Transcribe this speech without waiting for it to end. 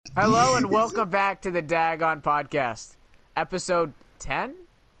Hello and welcome back to the Dagon Podcast, episode 10,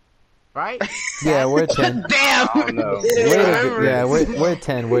 right? Yeah, we're 10. Damn! I don't know. Yeah, we're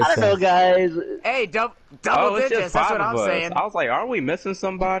 10. We're 10. I don't know, guys. Hey, double It's digits, just that's five what I'm of us. saying. I was like, aren't we missing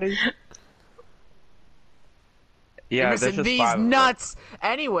somebody? You're Yeah, there's missing just these five of us. nuts.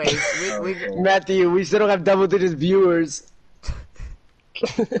 Anyways, we Matthew, we still don't have double-digit viewers.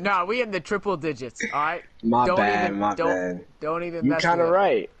 no, we in the triple digits, alright? My Don't bad, even, my don't, bad. Don't even You're mess kind with of it.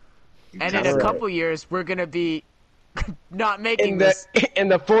 right. And in kinda a right. couple years, we're gonna be not making In this.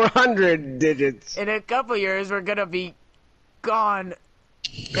 the 400 digits. In a couple years, we're gonna be gone.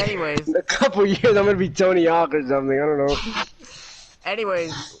 Anyways, In a couple years, I'm gonna be Tony Hawk or something. I don't know.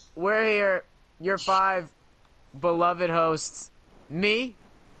 anyways, we're here. Your five beloved hosts, me,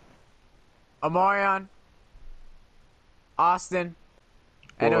 Amarion, Austin,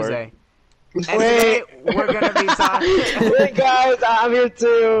 and Lord. Jose. And today we're gonna be talking. Hey guys, I'm here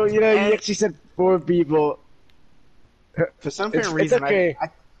too. You know, you And- actually said 4 people. For some It's apparent reason, okay.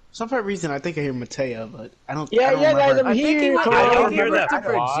 some apparent reason, I think I hear Mateo, but I don't. Yeah, I don't yeah, guys, remember. I'm I think he here. might Come be I on. don't moving hear to that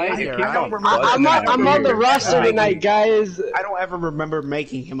Virginia, fly. right? Keep on I'm- buzzing I'm on the out roster here. tonight, guys. I don't ever remember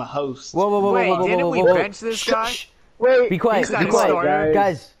making him a host. Whoa, Wait, whoa, didn't whoa, we whoa, whoa. bench this guy? Wait, Be quiet, He's not be a quiet, starter.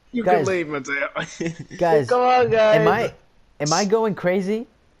 guys. You Guys. can leave, Mateo. Guys, come on, guys. am I going crazy,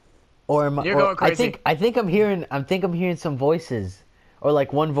 or am I? You're or going crazy. I think I'm hearing some voices, or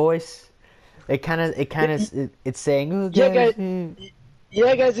like one voice. It's saying, oh, Yeah, guys. hmm.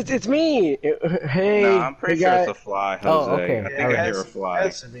 Yeah, guys, it's me. Hey, No, I'm pretty hey, sure guys. it's a fly, Jose. Oh, okay. I think Alright. I hear a fly.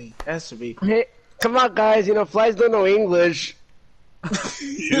 Has to be. Has to be. Hey, come on, guys. You know, flies don't know English.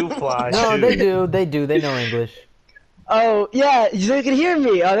 Shoe fly. No, shoe. they do. They know English. Oh, yeah, so you can hear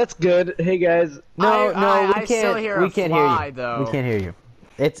me. Oh, that's good. Hey, guys. No, I we still can't. hear We a can't fly, hear you. though. We can't hear you.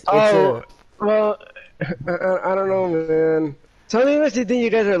 It's Oh, well, I don't know, man. Some of you must think you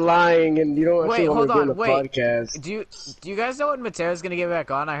guys are lying and you don't actually Wait, want hold to be on on, the wait. podcast. Do you guys know when Mateo's gonna get back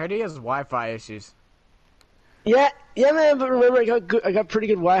on? I heard he has Wi-Fi issues. Yeah, man, but remember, I got pretty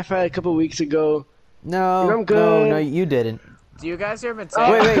good Wi-Fi a couple weeks ago. no, I'm good. no, you didn't. Do you guys hear Mateo?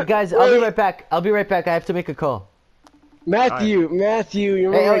 Wait, guys, I'll be Wait. right back. I have to make a call. Matthew, you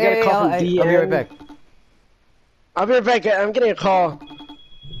remember I got a call from DM? I'll be right back. I'll be right back. I'm getting a call.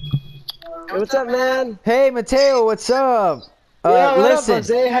 Hey, what's up, man? Hey, Mateo, what's up? Yeah, what up, listen,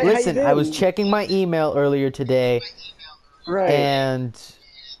 Jose? How you listen. I was doing? checking my email earlier today, Right. and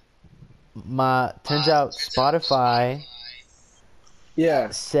turns out Spotify Yeah.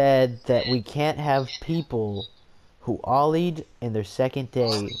 said that we can't have people who ollied in their second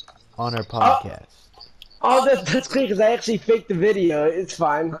day on our podcast. Oh, that's great because I actually faked the video. It's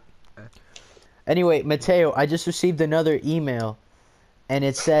fine. Anyway, Mateo, I just received another email, and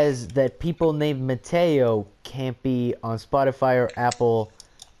it says that people named Mateo can't be on Spotify or Apple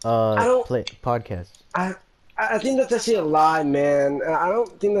don't- podcasts. I think that's actually a lie, man. I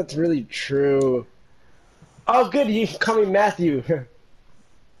don't think that's really true. Oh, good. You can call me Matthew.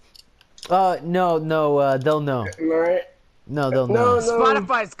 No, they'll know. Am I right? No, they'll know. No.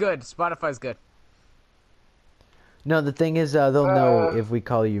 Spotify's good. Spotify's good. No, the thing is, they'll know if we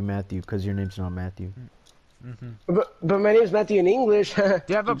call you Matthew, because your name's not Matthew. But my name's Matthew in English. Do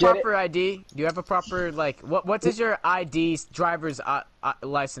you have a Get it? proper ID? Do you have a proper what does your ID driver's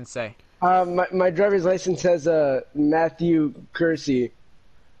license say? My driver's license says Matthew Kersey.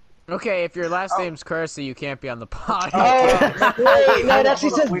 Okay, if your last name's Kersey, you can't be on the podcast. Oh, wait, no, it actually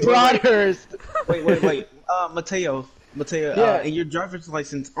hold on, says wait. Broadhurst. Wait. Mateo. Yeah. In your driver's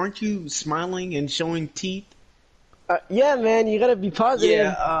license, aren't you smiling and showing teeth? Yeah, man, you gotta be positive.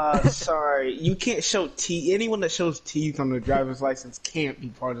 Yeah. Sorry, you can't show teeth. Anyone that shows teeth on their driver's license can't be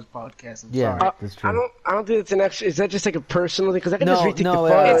part of this podcast. I'm Yeah, sorry. that's true. I don't think it's an extra. Is that just like a personal thing? Because I can No, just retake no, the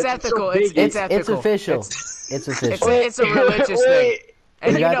photo. It's so ethical. big. It's It's ethical. official. It's, It's it's, official. it's a religious thing. Wait,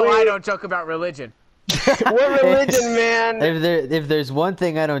 And you got- know I wait. don't joke about religion. what religion, man? If there's one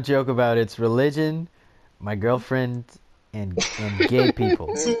thing I don't joke about, it's religion, my girlfriend, and gay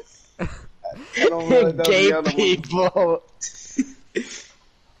people. I don't really know Gay the other one. people.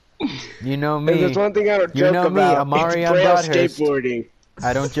 You know If me. there's one thing I don't You joke know me, about, Amari it's on braille Broadhurst. skateboarding.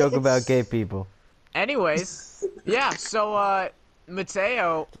 I don't joke about gay people. Anyways, yeah. So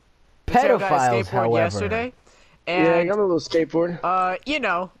Mateo got a Pedophiles, skateboard however. yesterday, Yeah, I and got a little skateboard. you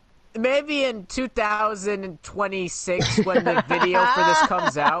know, maybe in 2026 when the video for this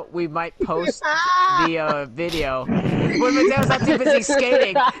comes out, we might post the video when Mateo's not too busy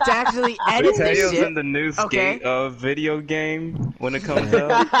skating to actually edit this Mateo's shit. in the new Okay. skate video game when it comes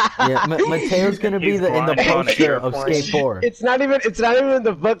out. Yeah, Mateo's gonna be He's in the grinding on the poster of airplane. Skate 4. It's not even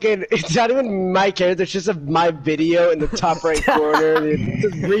the fucking. It's not even my character. It's just my video in the top right corner. It's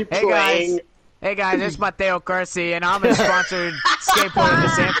just replaying. Hey guys, it's Mateo Cursi, and I'm a sponsored skateboarder in the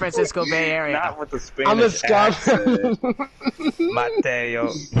San Francisco Bay Area. Not with the Spanish I'm a scum. accent.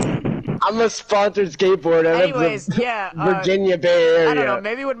 Mateo. I'm a sponsored skateboarder. I live in Anyways, the yeah. Virginia Bay Area. I don't know.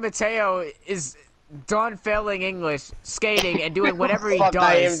 Maybe when Mateo is done failing English, skating, and doing whatever he Fuck,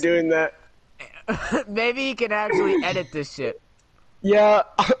 I am does, doing that. maybe he can actually edit this shit. Yeah,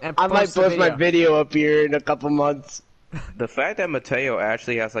 And I might post the post my video. video up here in a couple months. The fact that Mateo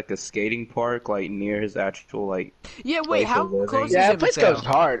actually has like a skating park like near his actual like Yeah, wait. place How of living. close Yeah, is that it, place Mateo? goes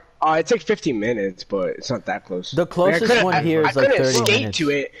hard. It takes 15 minutes, but it's not that close. The closest couldn't- one here is like I couldn't 30 skate minutes. to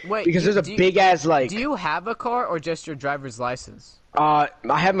it Wait, because there's a do you- big ass like. Do you have a car or just your driver's license? I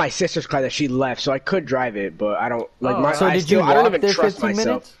have my sister's car that she left, so I could drive it, but I don't like. Oh. My, So I did still, you I don't walk even there trust 15 myself.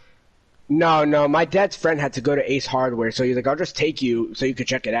 minutes? No. My dad's friend had to go to Ace Hardware, so he's like, "I'll just take you so you could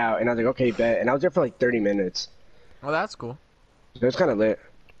check it out." And I was like, "Okay, bet." And I was there for like 30 minutes. Well, that's cool. It was kind of lit.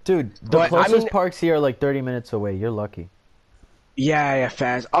 Dude, the But, I closest mean- parks here are like 30 minutes away. You're lucky. Yeah,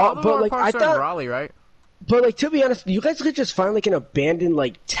 fast. All Oh, the but more like I parks are in thought, Raleigh, right? but like to be honest, you guys could just find like an abandoned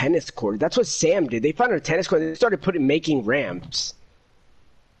like tennis court. That's what Sam did. They found a tennis court. They started making ramps.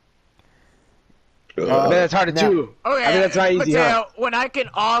 Man, that's hard to now- do. Okay, I mean, that's not easy, Mateo, huh? when I can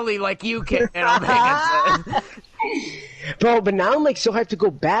ollie like you can, and I'll make it. Bro, but now I'm like so hyped to go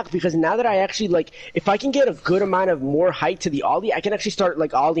back because now that I actually like, if I can get a good amount of more height to the ollie, I can actually start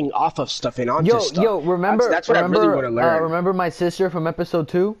like ollieing off of stuff and onto stuff. Remember? That's what remember, I really want to learn. Remember my sister from episode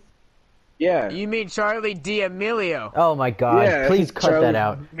 2? Yeah. You mean Charlie D'Amelio? Oh my god! Yeah, Please cut Charlie- that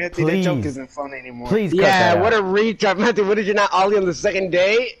out. Matthew, Please, that joke isn't funny anymore. please cut Yeah, that what out. a retard, Matthew. What did you not ollie on the second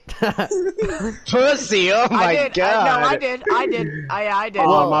day? Pussy! Oh my I did. god! No, I did. I did.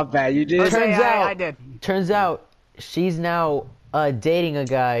 Oh my bad, you did. Jose, Turns out- I did. Turns out she's now dating a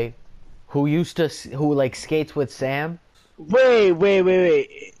guy who like skates with Sam. Wait. Really?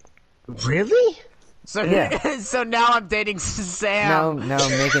 So, Yeah. so now I'm dating Sam. Now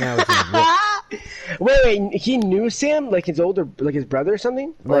I'm making out with him. Wait. He knew Sam, like his brother or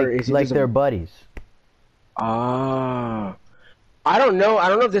something, or is he Like just a- they're buddies. Ah. I don't know. I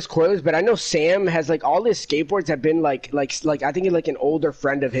don't know if this correlates, but I know Sam has like all his skateboards have been like I think like an older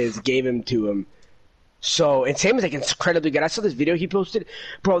friend of his gave him to him. So, and Sam is like incredibly good. I saw this video he posted.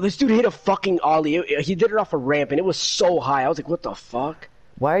 Bro, this dude hit a fucking ollie. He did it off a ramp and it was so high. I was like, what the fuck?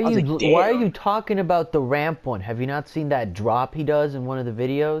 Why are was you like, Why are damn. you talking about the ramp one? Have you not seen that drop he does in one of the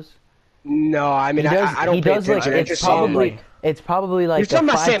videos? No, I mean, He does. I don't he pay does like attention. I it's just saw him, probably like, it's probably like you're talking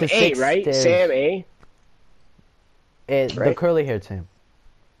the about 5 Sam to A, 6 right? stairs. Sam A? The right? curly haired Sam.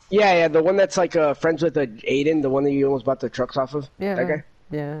 Yeah, the one that's like friends with Aiden, the one that you almost bought the trucks off of? Yeah, That guy?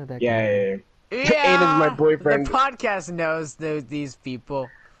 Yeah, that guy. Yeah. Yeah, Aiden's my boyfriend. The podcast knows these people.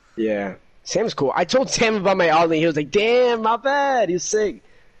 Yeah. Sam's cool. I told Sam about my ollie. He was like, damn, not bad. He's sick.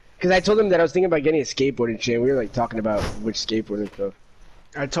 Because I told him that I was thinking about getting a skateboard and shit. We were like talking about which skateboard and stuff.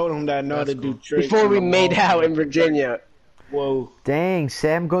 I told him that I know how to do tricks. Before we on the made ball. out in Virginia. Whoa. Dang,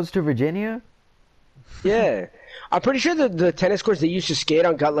 Sam goes to Virginia? Yeah. I'm pretty sure the tennis courts they used to skate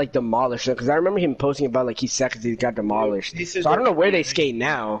on got like demolished. Because I remember him posting about like he's sad because he got demolished. He says So I don't know that- where they skate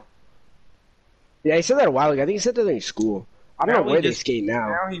now. Yeah, he said that a while ago. I think he said that in school. I don't Now know he where they just- skate now.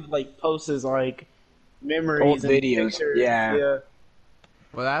 Now he like posts his like memories, Old and videos, pictures. yeah.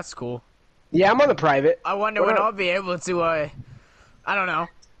 Well, that's cool. Yeah, I'm on the private. I wonder What when up? I'll be able to. I don't know.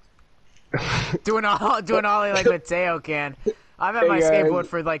 doing ollie like Mateo can. I've had Hey, my guys. skateboard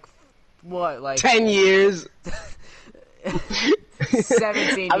for like what, like 10 years.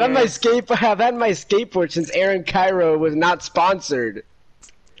 17 I've had my years. I've had my skateboard since Aaron Cairo was not sponsored.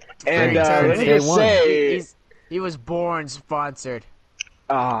 And Dang, let me day just one. say, He was born sponsored.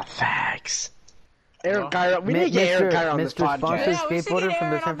 facts. Aaron Well, Cairo, we need to get Aaron Cairo on this Mr. podcast. Sponsor Yeah, we should skateboarder get from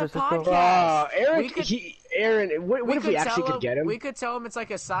the Aaron San on the Francisco. podcast. Aaron, We could- Aaron, what if we actually tell could get him? We could tell him it's like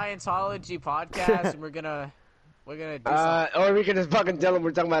a Scientology podcast, and we're gonna do something. Or we could just fucking tell him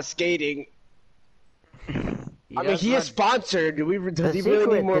we're talking about skating. I mean, does he run- is sponsored. Does The he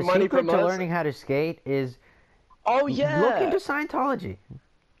really need more the money secret from to us? learning how to skate is Oh, yeah. look into Scientology.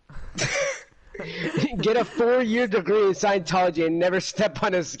 Get a 4-year degree in Scientology and never step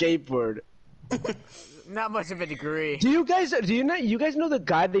on a skateboard. Not much of a degree. Do you guys know the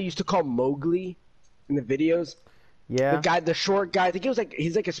guy they used to call Mowgli in the videos? Yeah. The guy, the short guy. I think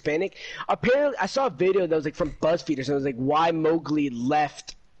he's like Hispanic. Apparently, I saw a video that was like from BuzzFeed or something. It was like why Mowgli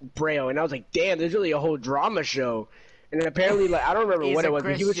left Braille, and I was like, damn, there's really a whole drama show. And then apparently, like I don't remember what it was,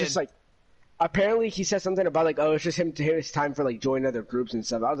 but he was just like. Apparently, he said something about like, oh, it's just him. It's time for like joining other groups and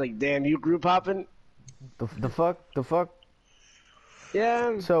stuff. I was like, damn, you group hopping? The fuck?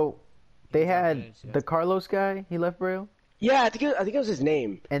 Yeah. So, they had the Carlos guy. He left Braille. Yeah, I think it was his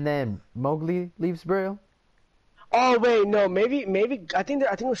name. And then Mowgli leaves Braille. Oh wait, no, maybe I think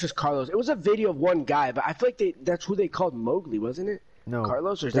it was just Carlos. It was a video of one guy, but I feel like that's who they called Mowgli, wasn't it? No,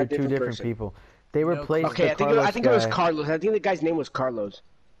 Carlos, or is they're that two different person? people. They replaced Okay, the I think Carlos I think it was guy. Carlos. I think the guy's name was Carlos.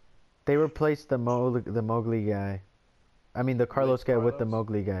 They replaced the Mowgli guy. I mean the Carlos guy with the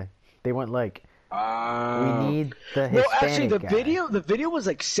Mowgli guy. They went like, we need the Hispanic Well, actually, guy. the video was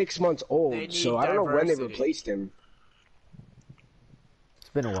like 6 months old, so I don't know when they replaced him. It's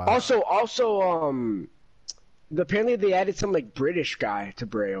been a while. Also, apparently they added some like British guy to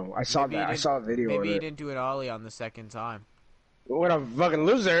Braille. I saw that. I saw a video. Maybe on he it. didn't do it Ollie on the second time. What a fucking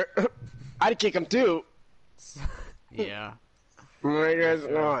loser! I'd kick him too. Yeah. Where you guys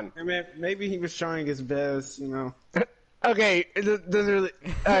going? I mean, maybe he was trying his best, you know. Okay, it doesn't really.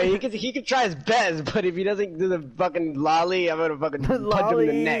 He could try his best, but if he doesn't do the fucking lolly, I'm gonna fucking punch him in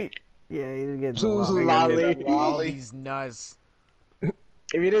the neck. Yeah, he's getting the Who's lolly. lolly? He's nuts.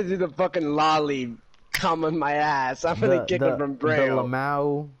 If he doesn't do the fucking lolly, come on my ass. I'm gonna kick him from The Braille.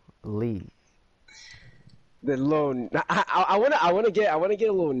 Lamau Lee. The low. I wanna get a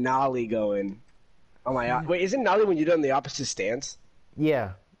little nolly going. Oh my god! Wait, isn't nolly when you do it in the opposite stance?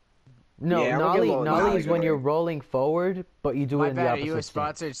 Yeah. No, Yeah, I'm gonna get a little nollie is when nolly you're going. rolling forward, but you do My it in the bad. Are opposite you a stance.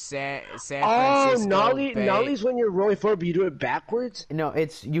 sponsored San Oh, Francisco nollie! Bay? Nolly's when you're rolling forward, but you do it backwards. No,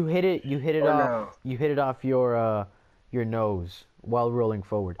 it's you hit it Or off. no? You hit it off your nose while rolling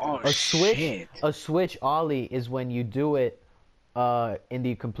forward. Oh, a switch, shit. a switch ollie is when you do it in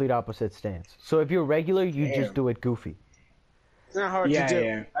the complete opposite stance. So if you're regular, you Damn. just do it goofy. It's not hard Yeah, to do.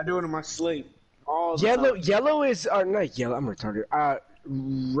 yeah. I do it in my sleep. All the time. Yellow is not yellow. I'm retarded.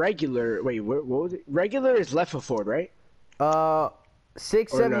 Regular. Wait, what was it? Regular is left foot forward, right?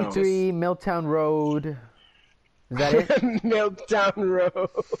 673 Milltown Road. Is that it? Milktown Road.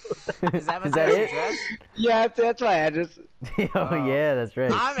 Is that Is that Mateo's it? address? Yeah, that's my address. Oh yeah, that's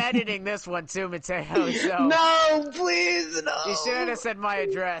right. I'm editing this one too, Mateo. So No, please, no. you shouldn't have said my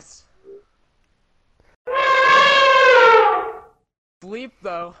address. Bleep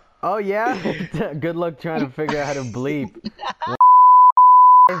though. Oh yeah. Good luck trying to figure out how to bleep.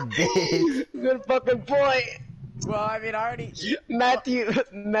 Bitch. Good fucking point. Well, I mean, I already.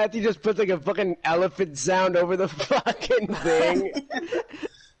 Matthew just puts like a fucking elephant sound over the fucking thing.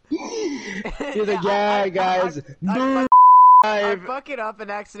 He's like, yeah, guys. I fuck it up and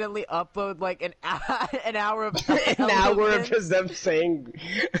accidentally upload like an hour of An hour of just them saying.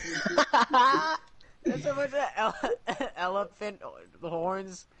 There's so much elephant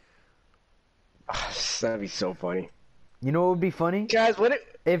horns. That'd be so funny. You know what would be funny? Guys, what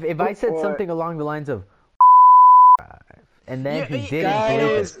If I said What? something along the lines of and then he didn't guys.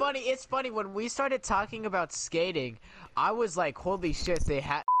 bleep It's it. funny. It's funny when we started talking about skating. I was like, "Holy shit!"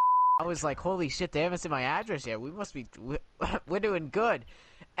 I was like, "Holy shit!" They haven't seen my address yet. We must be. We're doing good.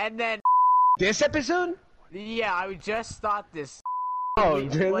 And then, this episode? yeah, I just thought this. Oh, When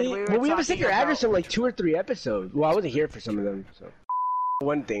really? we were Well, we haven't talking said your address in about- like 2 or 3 episodes. Well, I wasn't here for some of them, so.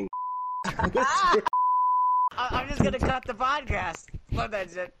 One thing. I'm just gonna cut the podcast. Love that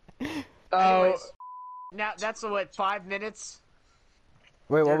shit. Oh, Anyways, now that's what 5 minutes.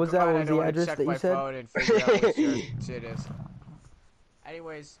 Wait, what was that? Never What mind, was I don't the wanna address check that my you said? phone and figure out what your shit is.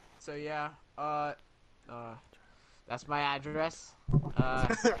 Anyways, so yeah, that's my address.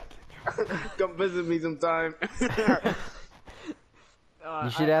 Come visit me sometime. You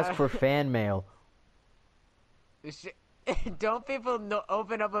should ask for fan mail. Don't people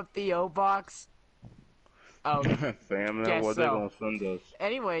open up a PO box? Oh, Fam, Guess what they so. gonna send us?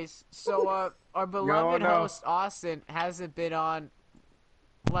 anyways, so our beloved No. host Austin hasn't been on,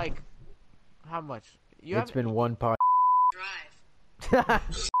 like, how much? You It's been one part. drive.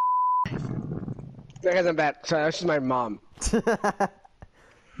 that I'm bad. Sorry, that's just my mom.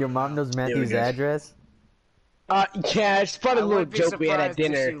 Your mom knows Matthew's go. address? Yeah, it's probably I a little would be joke we had at surprised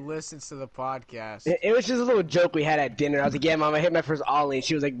if she dinner. listens to the podcast. It was just a little joke we had at dinner. I was like, yeah, mom, I hit my first ollie. And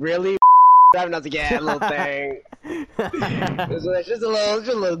she was like, really? And I was like, yeah, a little thing. It's just a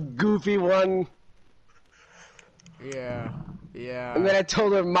little goofy one. Yeah, yeah. And then I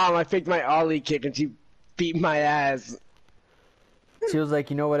told her, mom, I faked my ollie kick, and she beat my ass. She was like,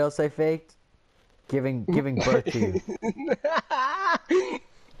 you know what else I faked? Giving birth to you.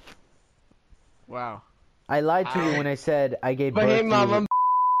 Wow. I lied to you when I said I gave But birth hey, to Mom, you.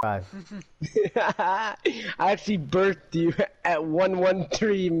 I'm... I actually birthed you at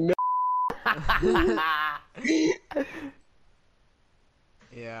 113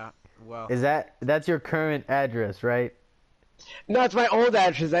 Yeah. Well. That's your current address, right? No, it's my old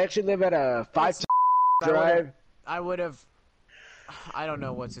address. I actually live at a 5 Drive. I would have. I don't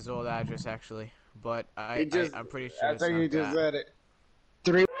know what's his old address actually, but I'm pretty sure I it's think not you just that. said it.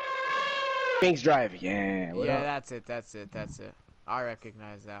 3 Banks Drive. Yeah. What Yeah, up? that's it. I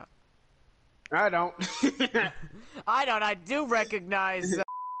recognize that. I don't. I do recognize.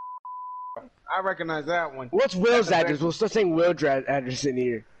 I recognize that one. What's Will's That's a address? We'll start saying Will's address in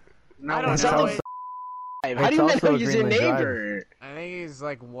here. No, I don't It's know. also- How do you also know he's your Greenland Drive. neighbor? I think he's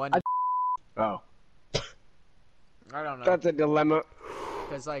like one. Oh, I don't know. that's a dilemma.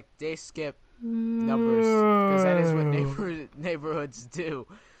 Because like they skip numbers. Because that is what neighborhoods do.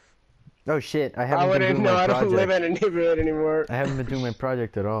 Oh shit! I I haven't been wouldn't doing know. my I don't live project. in a neighborhood anymore. I haven't been doing my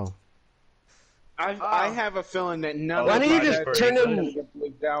project at all. I have a feeling that none Why of don't you my just addresses turn are in- gonna get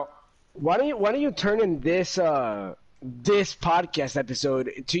bleeped out. Why don't you turn in this podcast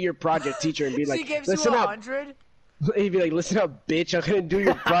episode to your project teacher and be She like, gives you listen up. 100. He'd be like, listen up, bitch. I'm gonna do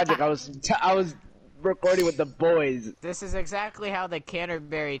your project. I was recording with the boys. This is exactly how the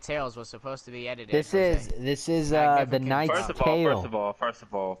Canterbury Tales was supposed to be edited. This okay? is the Magnificent. Knight's First of all, Tale. first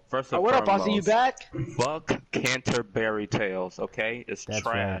of all, Oh, what up, Austin? You back? Fuck Canterbury Tales, okay? It's That's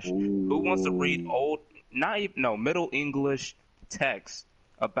trash. right. Who wants to read Middle English text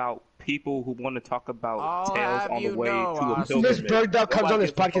about people who want to talk about I'll tales have on the you way know, to a Austin. Miss pilgrimage? Bergdog comes on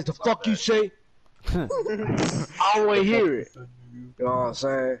this podcast. The fuck you say? I don't want to hear it. You know what I'm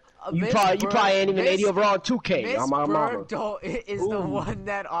saying? You Miss probably ain't even Miss- 80 overall 2K. Miss On my mama. Bergdahl is the one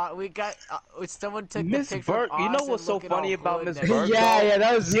that we got. Someone took Miss the picture. Berg, of you know Austin what's so looking funny all about hood Miss and Berg? Yeah,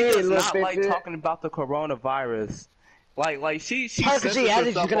 that was She me. does Look, not like talking about the coronavirus. Like she Probably 'cause she censors has it, she's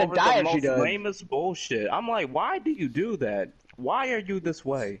herself gonna over die the if she most does. lamest bullshit. I'm like, why do you do that? Why are you this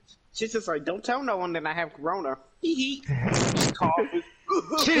way? She's just like, don't tell no one that I have corona. Hee hee. Coughing.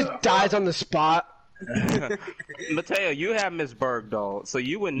 She just dies on the spot. Mateo, you have Miss Bergdahl, so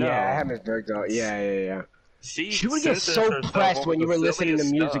you would know. Yeah, I have Miss Bergdog. Yeah. She would get censors so herself pressed over when you the were listening to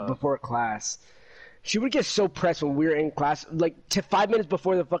silliest music stuff. before class. She would get so pressed when we were in class. Like, 5 minutes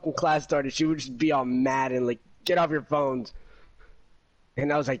before the fucking class started, she would just be all mad and like, get off your phones.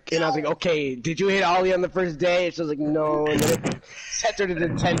 And I was like, okay, did you hit Ollie on the first day? And she was like, no. And then it sent her to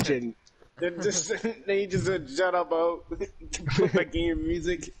detention. Then you just said, shut up, oh. Put back in your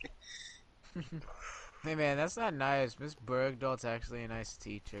music. Hey man, that's not nice. Miss Bergdahl's actually a nice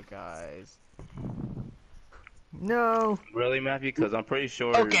teacher, guys. No. Really, Matthew? Because I'm pretty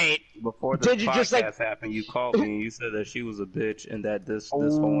sure Okay, before this did you podcast just, like- happened, you called me and you said that she was a bitch and that this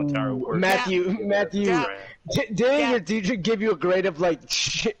whole entire work. Matthew, Yeah. didn't your teacher give you a grade of like,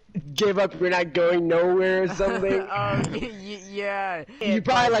 give up, you're not going nowhere or something? Yeah. You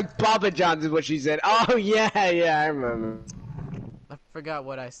probably like Papa John's is what she said. Oh yeah, I remember. I forgot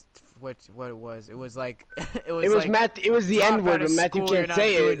what what it was. It was like it was. It was like, It was the drop N word, out of but Matthew school, you're can't not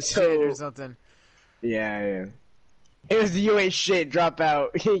say doing it. shit So or something. yeah. It was the you ain't shit drop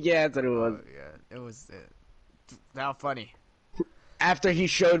out. Yeah, that's what it was. Yeah, it was. How funny. After he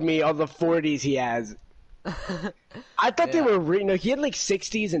showed me all the 40s he has. I thought they Yeah. were real. No, he had like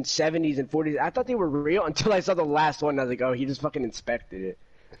 60s and 70s and 40s. I thought they were real until I saw the last one. I was like, oh, he just fucking inspected it.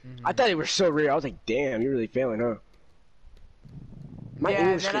 I thought they were so real. I was like, damn, you're really failing, huh? My Yeah, and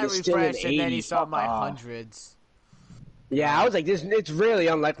English then I grade is still in refreshed, and then he 80. saw my Fuck off. hundreds. Yeah, I was like, it's really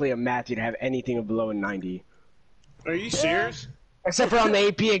unlikely of Matthew to have anything below a 90. Are you serious? Except for on the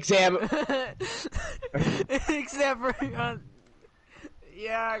AP exam. Except for,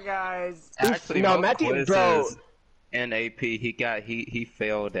 yeah, guys. Actually, No, most Matthew, quizzes bro. in AP he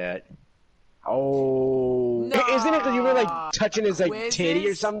failed at. Oh. Isn't it because you were like touching his like titty or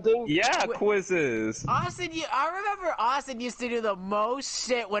Quizzes? something? Yeah, quizzes. Austin, I remember Austin used to do the most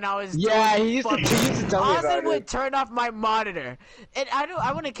shit when I was Yeah, doing he used fucking- to tell me about Austin would it. turn off my monitor, and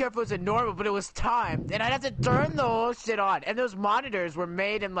I wouldn't care if it was a normal, but it was timed, and I'd have to turn the whole shit on. And those monitors were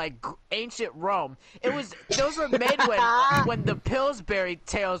made in like ancient Rome. Those were made when the Pillsbury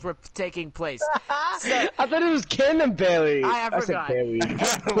tales were taking place. So, I thought it was Canterbury. I said forgot. Bailey.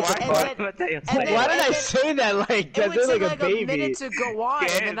 Why, then- Mateo and say then- Why did I then- say that like it that? would They're take like like a a baby. minute to go on,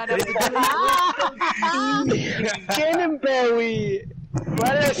 and then I'd have to do it. Canterbury.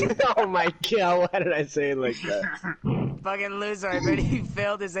 Why did I say? Oh my god! Why did I say it like that? Fucking loser! I bet he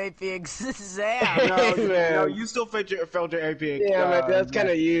failed his AP exam. No, Man. no, you still failed your AP. Yeah, man, that's kind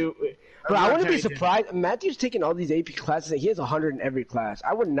of you. Bro, I wouldn't be Rotating. surprised. Matthew's taking all these AP classes, and he has 100 in every class.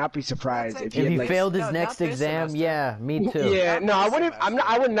 I would not be surprised That's if If he he had like. failed his No, not next this exam, semester. yeah, me too. Yeah, Not no, I this wouldn't. semester.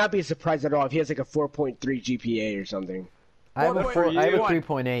 I would not be surprised at all if he has like a 4.3 GPA or something. I have a 4.1. I have a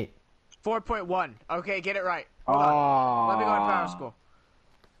 3.8. 4.1. Okay, get it right. Hold on. Let me go to power school.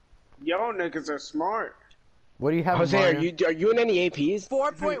 Y'all niggas are smart. What do you have, Jose, Mario? are you in any APs?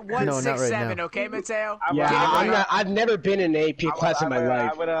 4.167. No, not right now. Okay, Mateo. Yeah, Get it I'm right. not. I've never been in an AP class in my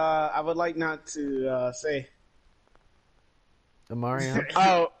life. I would like not to say. Mario?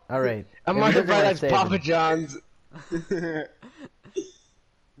 Oh, All right. I'm If on he the doesn't wanna like say Papa it, John's.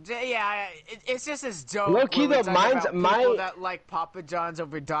 Yeah, it's just this joke. Low-key, where we though, talk mine's- about my- people that like Papa John's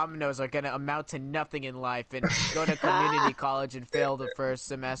over Domino's are gonna amount to nothing in life and go to community college and fail the first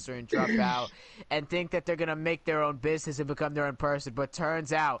semester and drop out and think that they're gonna make their own business and become their own person. But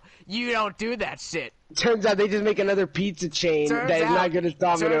turns out you don't do that shit. Turns out they just make another pizza chain that is not good as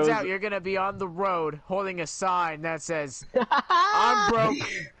Domino's. Turns out you're gonna be on the road holding a sign that says, "I'm broke,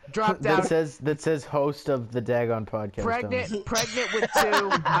 dropped out, that says host of the Dagon podcast. pregnant with 2.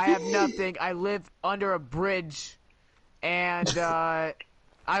 I have nothing. I live under a bridge, and I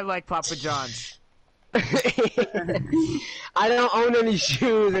like Papa John's." I don't own any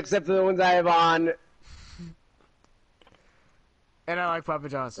shoes except for the ones I have on. And I like Papa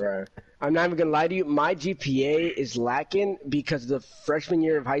John's. Right. I'm not even gonna lie to you. My GPA is lacking because the freshman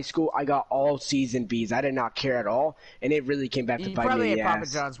year of high school, I got all C's and B's. I did not care at all, and it really came back to You bite me probably in ate the Papa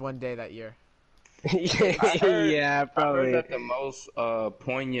ass. John's one day that year. Yeah, I heard probably. that the most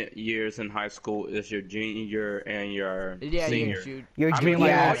poignant years in high school is your junior and your Yeah, senior. Your I junior mean, like,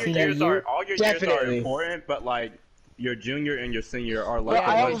 Yeah, all and your senior years year. are all your years are Definitely. important, but like your junior and your senior are like Yeah,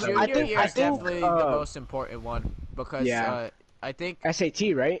 I your also- junior I think- year I is think, definitely the most important one because Yeah. I think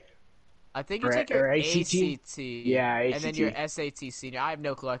SAT, right? you or- take your or ACT? ACT, Yeah, and then your ACT. SAT senior. I have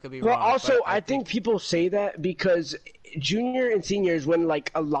no clue. I could be Well, wrong. also, but I think people say that because junior and senior is when, like,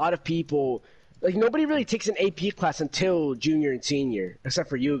 a lot of people, like, nobody really takes an AP class until junior and senior, except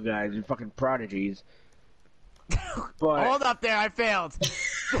for you guys, you fucking prodigies. But Hold up there, I failed.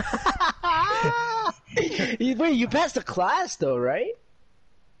 wait, you passed the class though, right?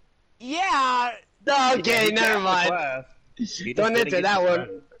 Yeah. Okay, He never passed the mind. class. He just Don't didn't answer get that the one.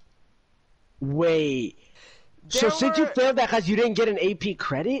 credit. Wait. So There since you were- failed that class, you didn't get an AP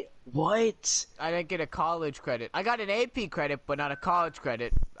credit? What? I didn't get a college credit. I got an AP credit, but not a college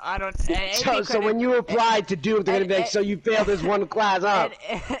credit. I don't. An AP So credit, when you applied to do it, they're gonna be like, so you failed this one class, huh?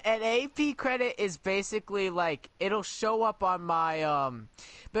 an AP credit is basically like it'll show up on my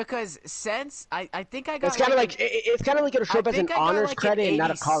because since I think I got It's kind of like it's kind of like it'll show up as an think I got, honors like, an credit and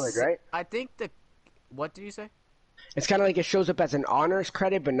not a 80 college, right? I think the what did you say? It's kind of like it shows up as an honors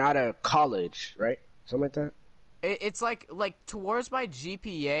credit, but not a college, right? Something like that. It's like towards my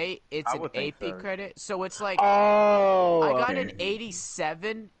GPA, it's I an would think AP so. credit, so it's like Oh, I got okay. an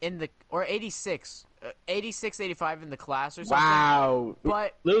 87 in the or 86, 86, 85 in the class or something. Wow,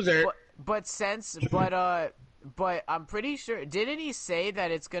 But loser. but I'm pretty sure. Didn't he say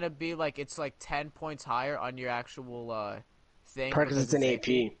that it's gonna be like it's like 10 points higher on your actual thing? Because it's an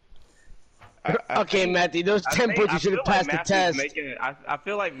AP. I Okay, think- Matthew, those 10 points you should have passed the test. I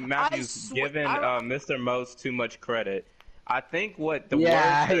feel like Matthew's swear- giving Mr. Mose too much credit. I think what the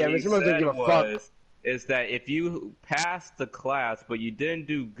Yeah, words that yeah, he Mr. Mose doesn't said give a fuck. is that if you passed the class but you didn't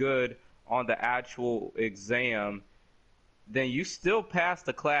do good on the actual exam, then you still passed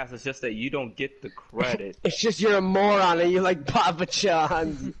the class. It's just that you don't get the credit. It's just you're a moron and you like Papa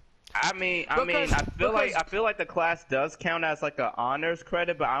John's. I feel like the class does count as like an honors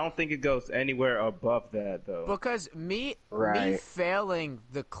credit, but I don't think it goes anywhere above that though. Because me Right. failing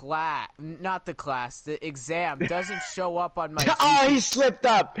the exam doesn't show up on my. Oh, he slipped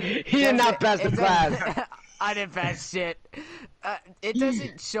up. He did not pass the class. I didn't pass shit. It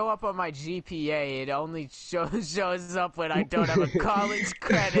doesn't show up on my GPA. It only shows up when I don't have a college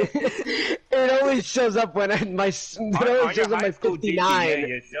credit. It only shows up when it only shows up my 59. GPA,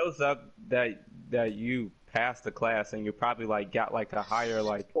 it shows up that you passed the class and you probably like got like a higher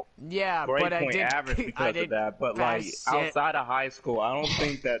like Yeah, grade but I point didn't. average I because of didn't that. But pass like shit. outside of high school, I don't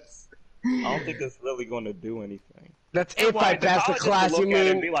think it's really going to do anything. That's if I Like, the pass the colleges class, will you look at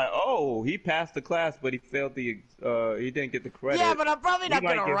it and mean? be like, oh, he passed the class, but he failed he didn't get the credit. Yeah, but I'm probably not You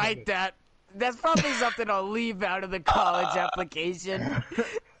might gonna give write him that. That's probably something I'll leave out of the college application.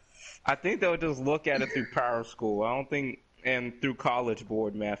 I think they'll just look at it through Power School. I don't think, and through College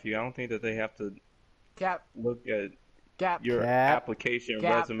Board, Matthew. I don't think that they have to Cap, look at cap. your Cap. application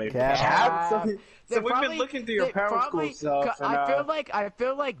Cap. resume. Cap. So, so They we've probably- been looking through your they power probably- school stuff. And, I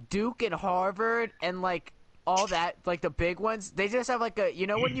feel like Duke and Harvard and like all that, like the big ones, they just have like a, you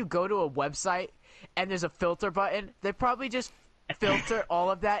know, when you go to a website and there's a filter button, they probably just filter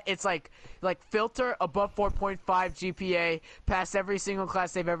all of that. It's like filter above 4.5 GPA, pass every single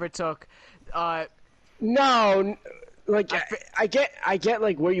class they've ever took. No, like I get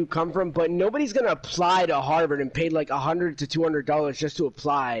like where you come from, but nobody's gonna apply to Harvard and pay like $100 to $200 just to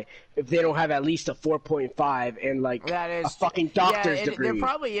apply if they don't have at least a 4.5 and like That is a fucking doctor's degree. There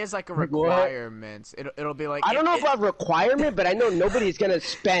probably is like a What? requirement. It'll be like I don't know about requirement, but I know nobody's gonna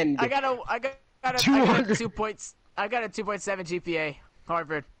spend. I got a 2.7 GPA,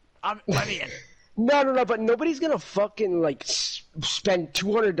 Harvard. I'm in. No, but nobody's gonna fucking like spend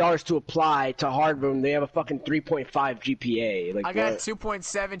 $200 to apply to Harvard when they have a fucking 3.5 GPA. Like I got 2.7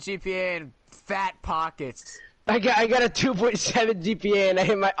 GPA and fat pockets. I got a 2.7 GPA and I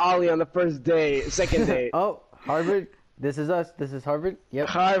hit my ollie on the second day. Oh, Harvard. This is us. This is Harvard. Yep.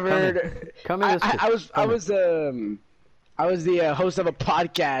 Harvard. Come in. I was the host of a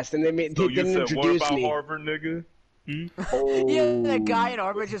podcast and they didn't introduce what about me. Harvard, nigga? Oh. Yeah, that guy in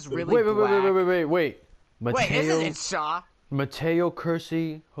Harvard just really Wait. Wait, Mateo. isn't it Shaw? Mateo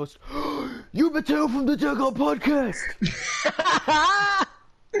Kersey, host. You Mateo from the Dagon podcast.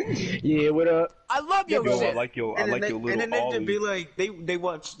 Yeah, what up? I love your Yo, I shit. like your And little then they'd ollie. be like, they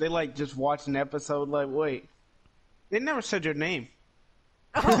like just watch an episode. Like, wait, they never said your name.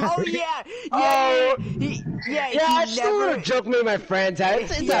 Oh yeah, Oh. he I just a never. little joke me and my friends had.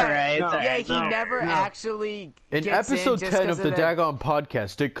 It's Yeah, alright. no. Yeah, he never no. actually. In gets episode just 10 'cause of the that. Dagon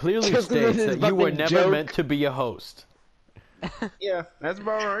podcast, it clearly Just 'cause states of his that you were fucking never joke. meant to be a host. Yeah, that's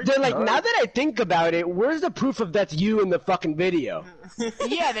about right. They're like, now that I think about it, where's the proof of that's you in the fucking video?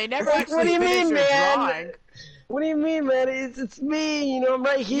 Yeah, they never Like, actually what do you finished mean, your man? drawing. What do you mean, man? It's me. You know, I'm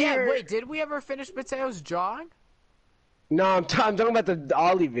right here. Yeah, wait, did we ever finish Mateo's drawing? No, I'm talking about the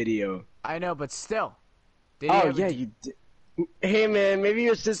Ollie video. I know, but still. Did he Oh ever yeah, you did. Hey man, maybe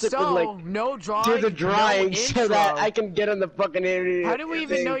your sister So, could like no drawing, do the no drawing so that intro. I can get on the fucking internet. How do we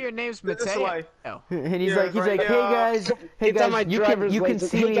even know your name's This is Mateo? like- And he's Yeah, like, right, hey yeah. guys, hey It's on my guys, driver's you can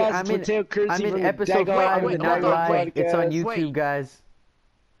license. see Hey me. guys, I'm it's in Mateo Kersey I'm in from the episode Dagon 5 of Wait, the hold Night on, Live. wait, It's on YouTube, wait. guys.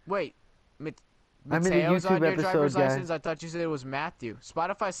 Wait, I'm in the Mateo's on YouTube your driver's episode, guy. license? I thought you said it was Matthew.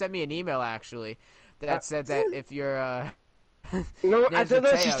 Spotify sent me an email actually that said that if you're No, I Name's thought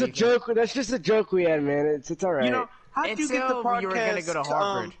that's Mateo, just a you can- joke. That's just a joke we had, man. It's alright. You know, how'd you get the Until podcast? you were gonna go to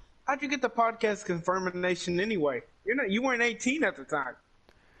Harvard. How'd you get the podcast confirmation anyway? You weren't 18 at the time.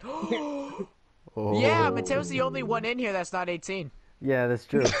 Oh. Yeah, Mateo's the only one in here that's not 18. Yeah, that's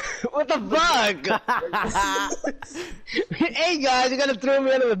true. What the fuck? Hey guys, you gotta throw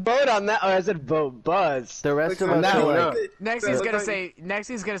me under the boat on that. Oh, I said boat. Buzz. The rest of On us that are one, like, huh? Next Yeah, he's look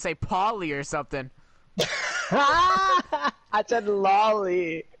gonna like- say Polly or something. I said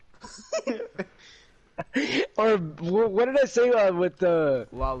lolly. Or what did I say with the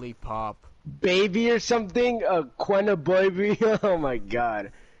Lollipop. baby or something? Quena baby. Oh my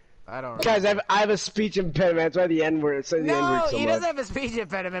god, I don't know. guys, I have a speech impediment. That's why the N word. Say the N No, word so he much. doesn't have a speech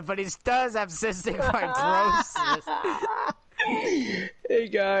impediment, but he does have cystic fibrosis. Hey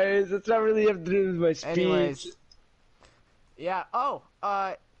guys, that's not really have to do with my speech. Anyways. Yeah. Oh,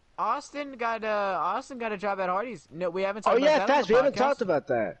 Austin got a job at Hardee's. No, we haven't Oh talked yeah, about that on fast. the We haven't podcast. talked about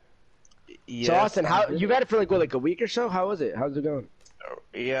that. Yes, So Austin, how I did. you've had it for like a week or so? How was it? How's it going?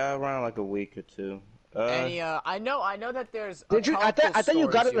 Yeah, around like a week or two. Any, I know that there's. A Did you? I thought you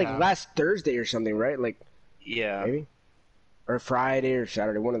got it couple like stores last Thursday or something, right? Like Yeah. maybe, or Friday or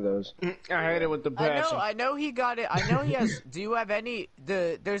Saturday, one of those. I had it with the passion. I know he got it. I know he has. Do you have any?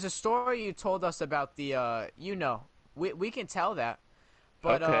 There's a story you told us about the. We can tell that.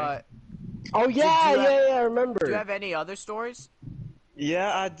 But Okay. Oh yeah, you have- yeah, I remember. do you have any other stories?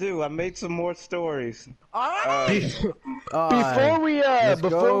 Yeah, I do. I made some more stories. All right. Before we let's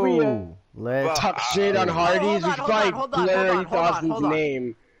before we go. Let's talk shit on Hardee's, we should probably blur Austin's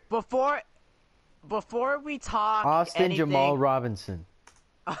name. Before we talk Austin anything, Jamal Robinson.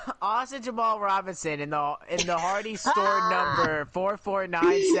 Austin Jamal Robinson in the Hardy store number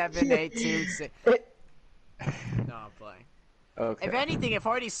 4497826. No, I'm playing. Okay. If anything, if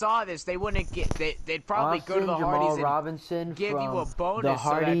Hardy saw this, they wouldn't get. They'd probably go to Austin the Jamal Hardee's and Robinson give from you a bonus the so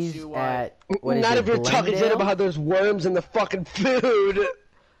that Hardee's you, at what is Not it, if you're talking shit Glendale? about how there's worms in the fucking food.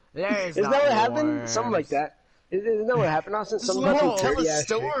 there's Isn't not that what happened? worms. Something like that. Isn't that what happened, Austin? Something Whoa, about some tell dirty a ass shit.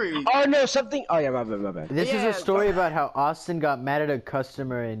 story. Oh no, something. Oh yeah, my bad, my bad. This is Yeah, a story about how Austin got mad at a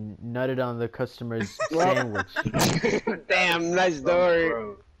customer and nutted on the customer's sandwich. Damn, nice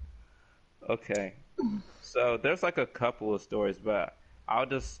story. Okay. So there's like a couple of stories, but I'll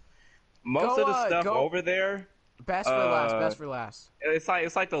just most Go, of the stuff go- over there Best for last. Best for last.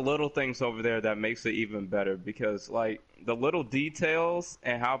 It's like the little things over there that makes it even better because like the little details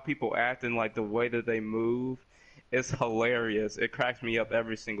and how people act and like the way that they move is hilarious. It cracks me up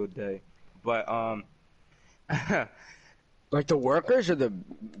every single day. But Like the workers or the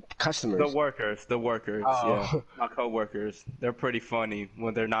customers? the workers, Oh. yeah, my coworkers. They're pretty funny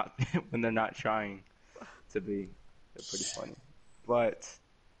when they're not when they're not trying to be. They're pretty funny. But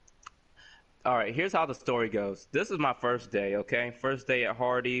all right, here's how the story goes. This is my first day, okay? First day at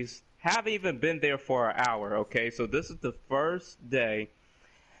Hardee's. Haven't even been there for an hour, okay? So this is the first day.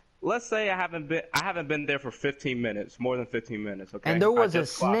 Let's say I haven't been there for 15 minutes, more than 15 minutes, okay? And there I was a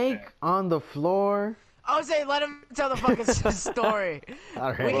just clocked in. snake on the floor. Jose, let him tell the fucking story.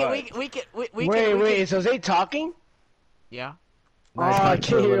 All We right. can, Right. we Wait, can, is Jose talking? yeah. No, I talked can't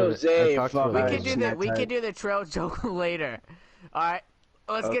for a hear little bit. Jose, I talked fuck. for a We little can bit. do Alright, the we snack can time. do the trail joke later. All right,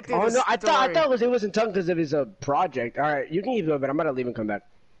 let's get through Oh this no, I story. thought Jose wasn't talking because of his project. All right, you can keep going, but I'm about to leave and come back.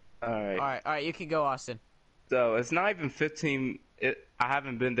 All right. All right, you can go, Austin. So it's not even 15. I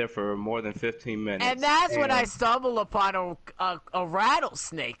haven't been there for more than 15 minutes. And that's when I stumble upon a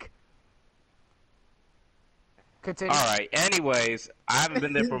rattlesnake. Continue. All right. Anyways, I haven't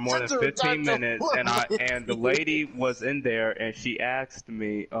been there for more than 15 minutes, and the lady was in there, and she asked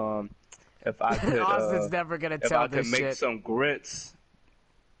me if I could Austin's never gonna if tell I could this make shit. some grits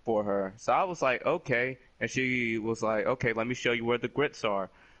for her. So I was like, okay, and she was like, okay, let me show you where the grits are.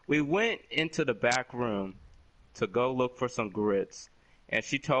 We went into the back room to go look for some grits. And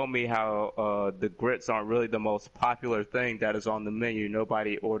she told me how the grits aren't really the most popular thing that is on the menu.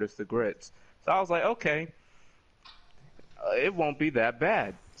 Nobody orders the grits. So I was like, okay, it won't be that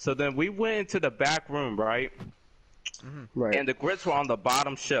bad. So then we went into the back room, right? Right. And the grits were on the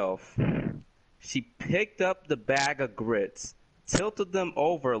bottom shelf. She picked up the bag of grits, tilted them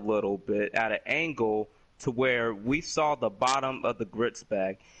over a little bit at an angle to where we saw the bottom of the grits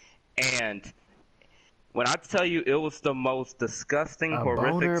bag. And when I tell you it was the most disgusting, A boner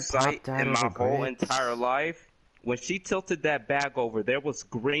horrific sight popped out in of my the whole grits. entire life, when she tilted that bag over, there was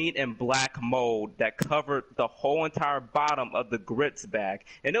green and black mold that covered the whole entire bottom of the grits bag.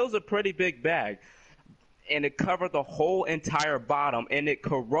 And it was a pretty big bag. And it covered the whole entire bottom. And it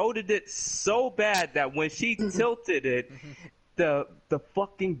corroded it so bad that when she tilted it, the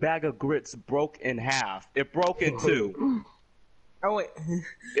fucking bag of grits broke in half. It broke in two. Oh wait.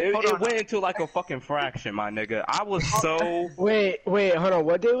 It Hold on. went into like a fucking fraction, my nigga. I was so... Wait, hold on.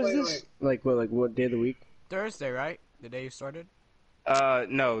 What day was Wait, this? Like what day of the week? Thursday, right? The day you started.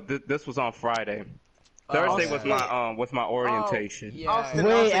 No, this was on Friday. Thursday okay. was my orientation. Yeah. Austin,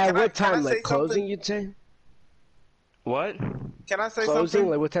 Wait, at can what can time? say Like closing, something? you'd say? What? Can I say Closing? something?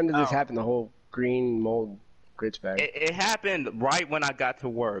 Like what time did this Oh. happen? The whole green mold grits bag. It happened right when I got to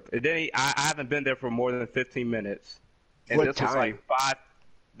work. I haven't been there for more than 15 minutes. And What this time? was like 5.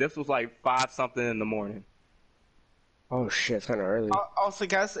 This was like 5 something in the morning. Oh shit, it's kind of early. Also,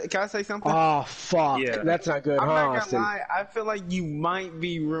 can I say something? Oh fuck, Yeah. that's not good, I'm huh, not gonna Austin? lie. I feel like you might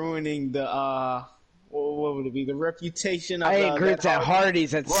be ruining the what would it be? The reputation of I the, ate grits that at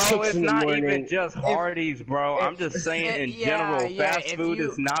Hardee's at Bro, 6 it's in the not morning. even just Hardee's, bro. I'm just saying in Yeah, general, yeah, fast if food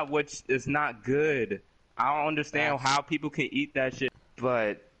you- is not good. I don't understand Facts. how people can eat that shit.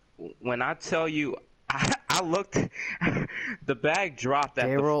 But when I tell you, I looked, the bag dropped at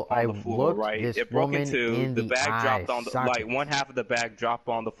Daryl, on the I floor, looked right? this It broke woman into in the the bag eye, dropped on the socket. like one half of the bag dropped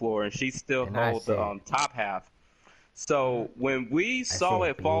on the floor, and she still And I held the said- top half. So when we saw said,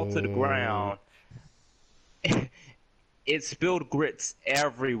 it fall to the "Bitch." ground, it spilled grits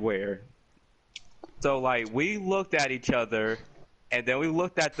everywhere. So like we looked at each other, and then we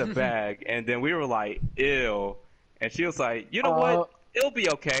looked at the bag, and then we were like, "Ew," and she was like, "You know what? It'll be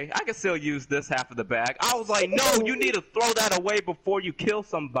okay. I can still use this half of the bag." I was like, "No, you need to throw that away before you kill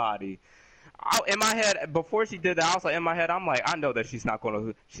somebody." In my head, before she did that, I was like, in my head, I'm like, I know that she's not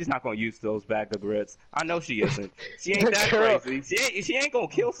gonna use those bag of grits. I know she isn't. She ain't that Girl. crazy. She ain't gonna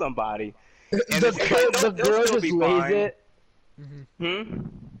kill somebody. And The then she's like, girl, "No, the they'll girl still just be lays fine." it.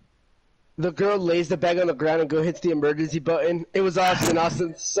 The girl lays the bag on the ground and go hits the emergency button. It was Austin.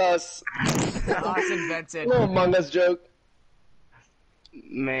 Austin sus. Austin Benson. Little Among Us joke.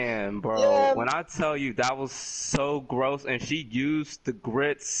 Man, bro, Yeah. when I tell you that was so gross, and she used the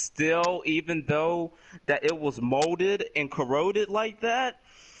grits still, even though that it was molded and corroded like that,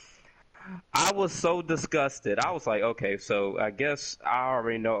 I was so disgusted. I was like, okay, so I guess I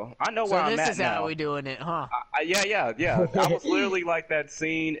already know. I know So where I'm this at is now. how we doing it, huh? Yeah. I was literally like that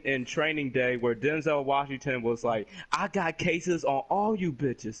scene in Training Day where Denzel Washington was like, "I got cases on all you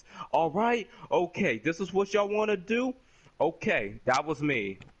bitches. All right? Okay, this is what y'all want to do? Okay, that was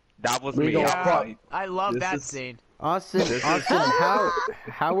me. That was We me. gonna I was fuck. like, I love This that is- scene. Austin,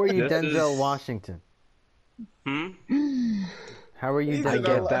 how were you This Denzel is- Washington? hmm? How are you He I said,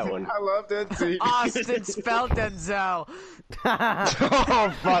 Denzel? get that one. I love that scene. Austin spelled Denzel.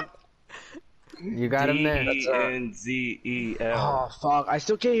 Oh fuck. You got him there. Denzzel. Oh fuck. I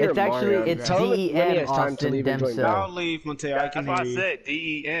still can't hear It's actually Mario. it's Tell him when he DEN has time to Austin leave and join Denzel. I'll leave, Mateo. I That's can why I hear you. said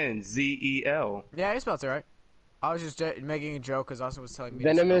Denzel. Yeah, you spelled it right. I was just making a joke because Austin was telling me.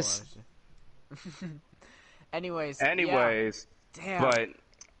 Venomous. To spell it. Anyways. Anyways, Yeah. Damn. but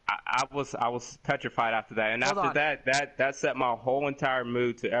I was petrified after that, and Hold after on. that set my whole entire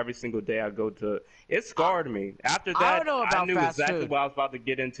mood to every single day I go to. It scarred me. After I that, don't know I about knew fast exactly food. what I was about to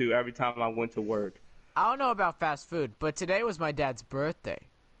get into every time I went to work. I don't know about fast food, but today was my dad's birthday.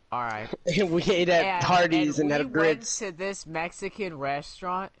 All right. We ate at parties and we had grits. went to this Mexican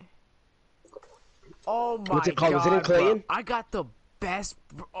restaurant. Oh my god! What's it called? Was it in bro. Clayton? I got the best.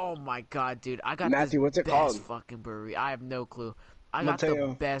 Oh my god, dude! I got Matthew, this what's it best called? fucking burrito. I have no clue. I got the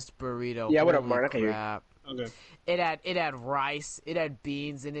Mateo. best burrito. Yeah, what up, Holy Mark? I can hear you. crap. Okay. It had rice. It had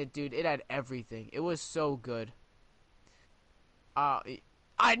beans in it, dude. It had everything. It was so good.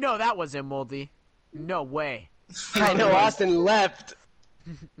 I know that wasn't moldy. No way. I know Austin left.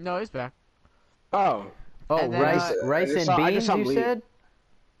 No, he's back. Oh. Oh, And then, rice I just and saw- I beans. just saw him You leave. said,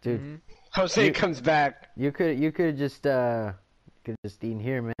 dude, Jose You- comes back. you could just eaten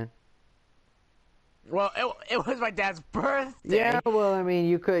here, man. Well, it was my dad's birthday. Yeah, well, I mean,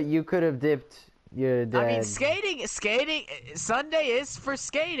 you could have dipped your dad. I mean, skating. Sunday is for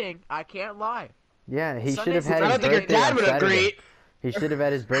skating. I can't lie. Yeah, he should Sunday's have had I his don't think your birthday dad on would Saturday. agree. He should have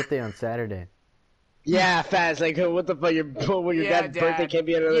had his birthday on Saturday. Yeah, fast. Like, what the fuck? Your dad's birthday can't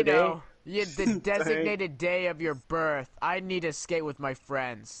be another you day? know, the designated day of your birth. I need to skate with my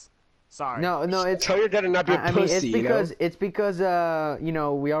friends. Sorry. No, it's. Tell your dad to not be a I mean, pussy, it's because you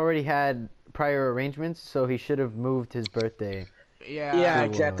know, we already had prior arrangements, so he should have moved his birthday. Yeah. Yeah, So,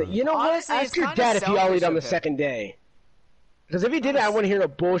 exactly. You know honestly, what? it's Ask your kinda dad if he all eat selfish on the of him. second day. Because if he did, I want to hear no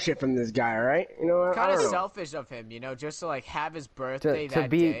bullshit from this guy. All right? You know what? I Kind of don't know. selfish of him, you know, just to like have his birthday To that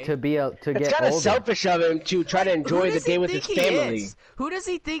be day. to It's get kind of older. selfish of him to try to Who enjoy the does he day with think his he family. is? Who does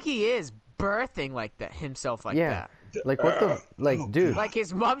he think he is? Birthing like that himself like Yeah, that. like what the dude. Like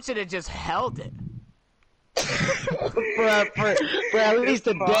his mom should have just held it. for at least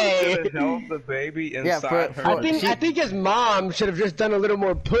a day. Held the baby Yeah, inside for- her. I think his mom should have just done a little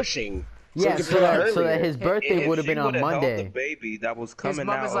more pushing. Yeah, he so could put it that earlier. his birthday If would have she been on would've held the Monday. baby that was coming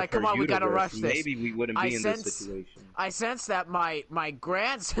mom out is like, of her "Come on, we gotta uterus, rush this." Maybe we wouldn't I be in sense- this situation. I sense that my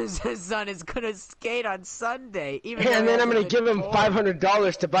grandson's son is gonna skate on Sunday. Even though And he then I'm hasn't gonna give been him born.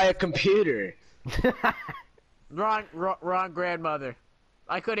 $500 to buy a computer. Wrong grandmother.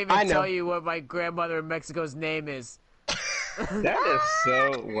 I couldn't even I know. tell you what my grandmother in Mexico's name is. That is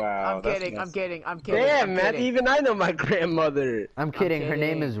so wow. I'm that's kidding. I'm messed- kidding. I'm kidding. Damn, I'm Matt, kidding. even I know my grandmother. I'm kidding. Her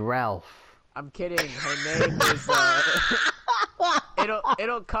name kidding. is Ralph. I'm kidding. Her name is.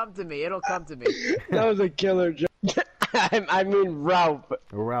 It'll come to me. It'll come to me. That was a killer joke. I mean Ralph.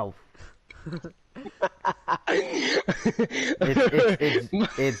 Ralph.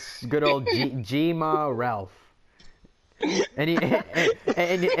 It's good old G-Ma Ralph. And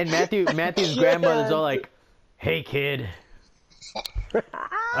Matthew's grandmother's all like, "Hey kid,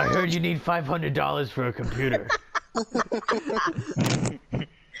 I heard you need $500 for a computer."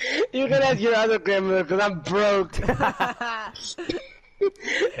 You can ask your other grandmother because I'm broke. I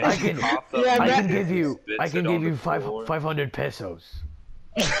can Yeah, I can Matt- give you Spits it on the five floor. 500 pesos.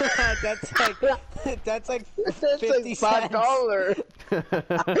 that's like That's like 50 cents. $5.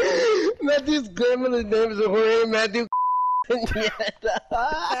 Matthew's grandmother's name is Jorge Matthew. He's the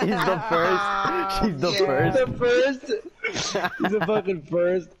first. She's the first. The first. He's the fucking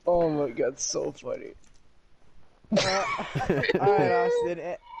first. Oh my god, so funny. Alright,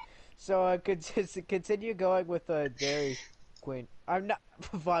 Austin. So continue going with Dairy Queen. I'm not.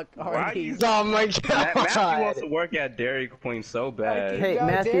 Fuck. Why Already. you- Oh my Matthew wants god. to work at Dairy Queen so bad. Hey, Dairy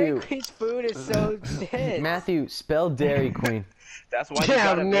Matthew. Queen's food is so dead. Matthew, spell Dairy Queen. That's why you Yeah,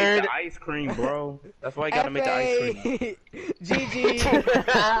 gotta make nerd. the ice cream, bro. That's why you gotta make the ice cream. GG.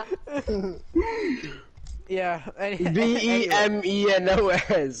 Yeah.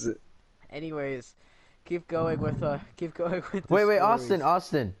 Bemenos. Anyways, keep going with the Wait, stories.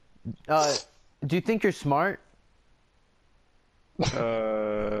 Austin. Do you think you're smart?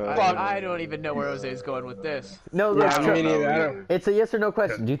 I don't even know where Jose's going with this. No, Yeah, let's me try- neither. I don't. It's a yes or no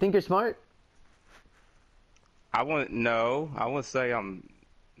question. Do you think you're smart? I wouldn't say I'm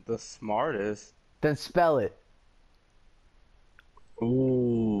the smartest. Then spell it.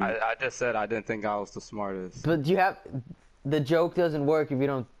 Ooh. I just said I didn't think I was the smartest. But you have the joke doesn't work if you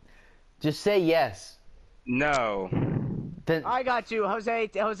don't. Just say yes. No. Then, I got you. Jose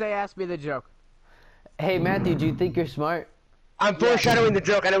asked me the joke. hey, Matthew, do you think you're smart? I'm foreshadowing the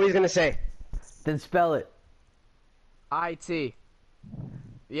joke. I know what he's gonna say. Then spell it. IT.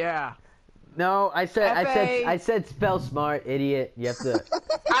 Yeah. No, I F.A. said spell smart, idiot. You have to.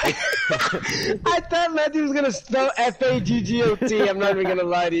 I thought Matthew was gonna spell F-A-G-G-O-T. I'm not even gonna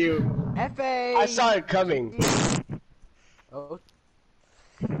lie to you. F.A. I saw it coming. Oh.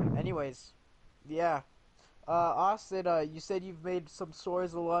 Anyways. Yeah. Austin, you said you've made some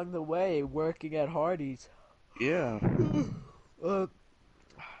soars along the way working at Hardee's. Yeah.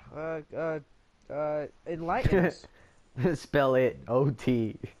 Enlighten us. Spell it.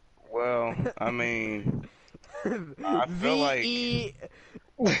 O-T. Well, I mean, I feel like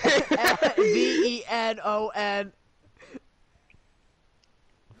V-E-N-O-N.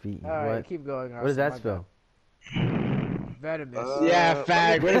 Alright, What? keep going. What does that spell? Venomous. Yeah,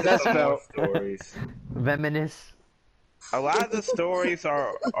 fag. What does that spell? stories. Venomous. A lot of the stories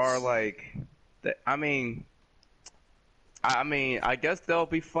are like, I mean, I guess they'll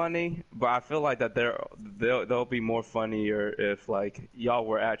be funny, but I feel like that they'll be more funnier if like y'all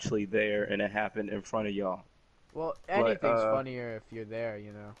were actually there and it happened in front of y'all. Well, anything's funnier if you're there,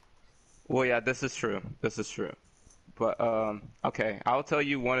 you know. Well, yeah, this is true. This is true. But okay, I'll tell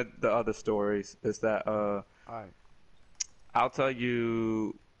you one of the other stories. Is that Alright. I'll tell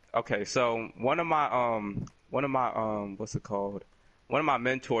you. Okay, so one of my what's it called? One of my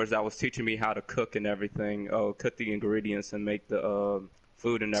mentors that was teaching me how to cook and everything, cook the ingredients and make the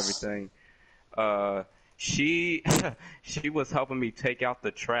food and everything. She she was helping me take out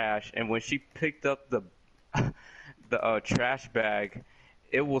the trash, and when she picked up the trash bag,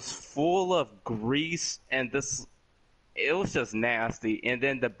 it was full of grease and this. It was just nasty, and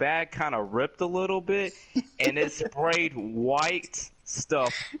then the bag kind of ripped a little bit, and it sprayed white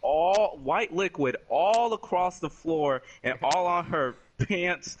white liquid all across the floor and all on her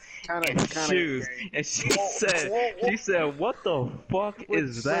pants and shoes. And she said, "What the fuck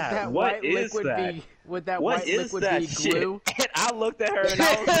is that? What is that? Would that What white is liquid that be shit?" glue? And I looked at her and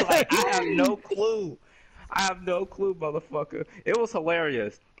I was like, "I have no clue. I have no clue, motherfucker." It was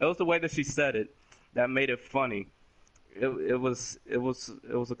hilarious. It was the way that she said it that made it funny. It was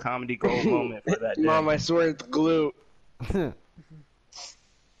a comedy gold moment for that day. Mom, I swear it's glue.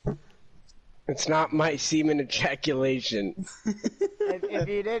 It's not my semen ejaculation. if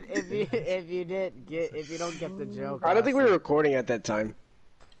you don't get the joke, I don't think we were Austin, recording at that time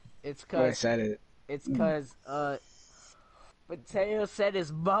it's when I cause said it. Mateo said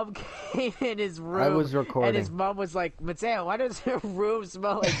his mom came in his room. I was recording. And his mom was like, "Mateo, why does your room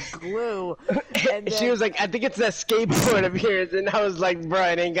smell like glue?" And then, She was like, "I think it's that skateboard of yours," and I was like, "Bro,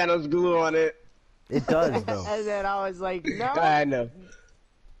 it ain't got no glue on it." It does though. and then I was like, "No, I know.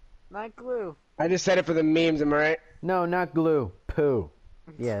 not glue. I just said it for the memes, am I right? No, not glue. Poo.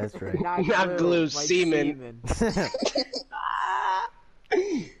 Yeah, that's right. Not glue, like semen.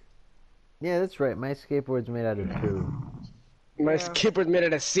 Yeah, that's right. My skateboard's made out of poo. My skateboard's made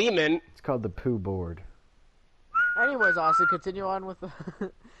out of semen. It's called the poo board. Anyways, Austin, continue on with the.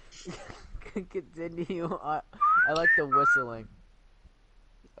 Continue on. I like the whistling.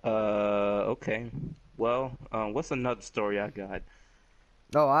 Okay. Well, what's another story I got?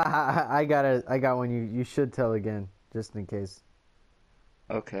 Oh, I got one you should tell again, just in case.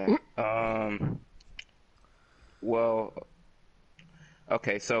 Okay. Well.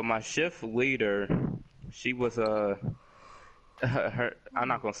 Okay, so my shift leader, she was her. I'm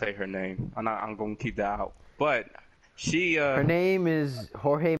not gonna say her name. I'm gonna keep that out. But she. Her name is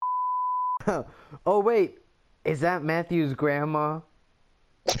Jorge. Oh wait, is that Matthew's grandma?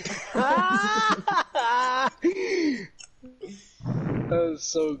 That was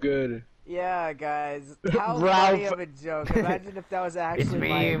so good. Yeah, guys. How Ralph. funny of a joke. Imagine if that was actually It's my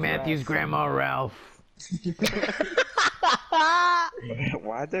me, address. Matthew's grandma, Ralph.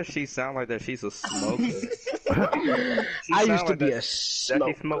 Why does she sound like that she's a smoker? I used to be a that she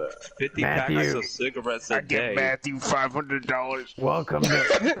smoker. smokes 50 Matthew. packets of cigarettes a day. Matthew $500. Welcome to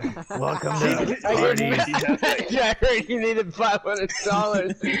Hardee's. Yeah, I heard you needed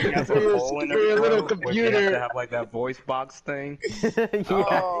 $500 She has for a your, hole in for her your little throat where she has to computer. have like that voice box thing. Yeah.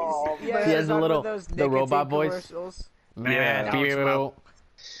 Oh, yeah, She has it's a on little- one of those the nicotine robot voice. commercials. Matthew.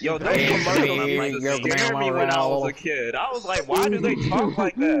 Yo, those Hey, commercials me, used to your scare me grandma when I was a Ralph. kid. I was like, why do they talk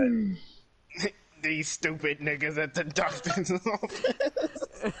like that? These stupid niggas at the doctor's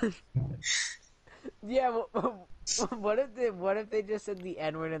office. Yeah, what if they just said the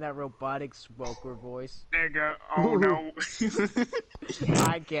N-word in that robotic smoker voice? Nigga, oh no.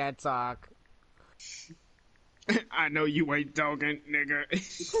 I can't talk. I know you ain't talking, nigga.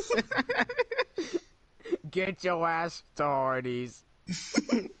 Get your ass to Hardee's.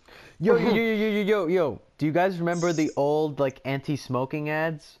 Yo. Do you guys remember the old like anti-smoking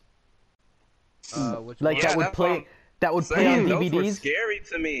ads? Which Like one? Yeah, that would that's play what I'm that would play on saying. Those were DVDs. scary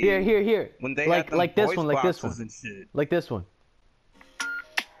to me. Here. When they like had them like this voice one, like this boxes one, and shit. like this one.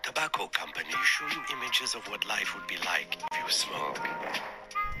 Tobacco companies show you images of what life would be like if you smoke.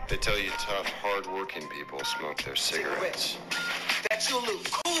 They tell you tough, hard-working people smoke their cigarettes. That you look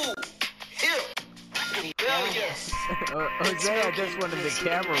cool, hip. Hell yes. Jose, I just wanted the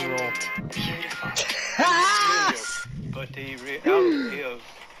camera roll. But the reality is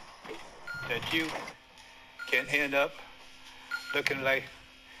that you can end up looking like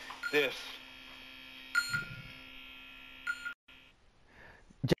this.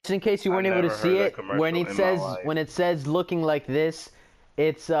 Just in case you weren't I've able to never see heard it, that commercial in my life. when it says looking like this,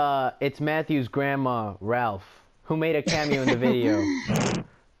 it's Matthew's grandma Ralph who made a cameo in the video.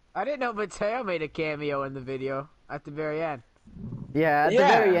 I didn't know Mateo made a cameo in the video at the very end. Yeah, at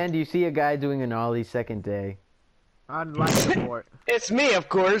Yeah. the very end you see a guy doing an ollie second day, On life support. It's me, of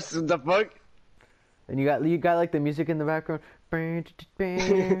course. The fuck? and you got like the music in the background.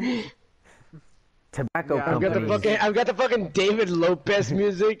 Tobacco Yeah, I've got the fucking David Lopez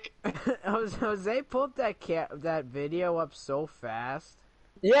music. Jose pulled that video up so fast.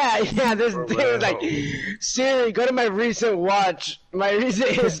 Yeah, this For thing was like, real. Siri, go to my recent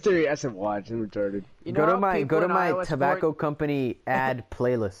history. I said watch, I'm retarded. You Go know to how my people in iOS tobacco company ad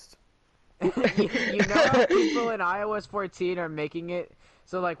playlist. you know how people in iOS 14 are making it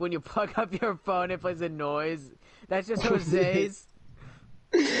so like when you plug up your phone it plays a noise? That's just Jose's.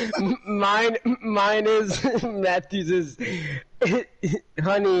 Mine is Matthew's is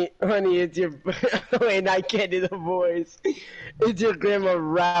honey, it's your wait, I can't do the voice. It's your grandma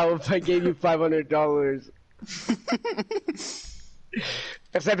Ralph. I gave you $500.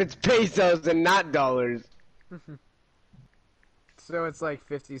 Except it's pesos and not dollars. So it's like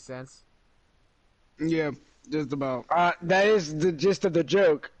 50 cents. Yeah, just about. That is the gist of the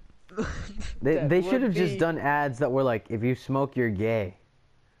joke. That They would should have be- just done ads that were like, if you smoke, you're gay.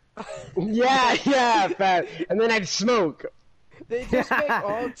 Yeah, fat. And then I'd smoke. They just make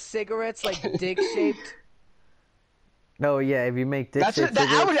all cigarettes like dick shaped. No, yeah, if you make dick That's shaped what,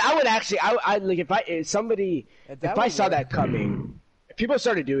 cigarettes. I would actually, I like if somebody, That if I would saw work. that coming, if people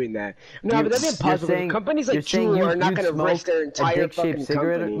started doing that. No, You- but that's you're impossible. saying- Companies you're like saying Juul are not you'd going to smoke risk their a entire dick-shaped fucking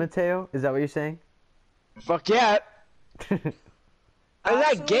cigarette, company. Mateo? Is that what you're saying? Fuck yeah. I'm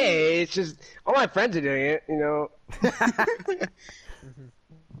Actually- not gay. It's just all my friends are doing it. You know.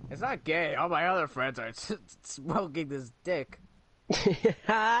 It's not gay. All my other friends are smoking this dick. It's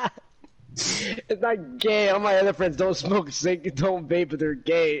not gay. All my other friends don't smoke, don't vape, but they're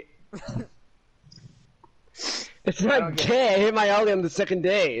gay. It's not Okay. gay. I hit my ollie on the second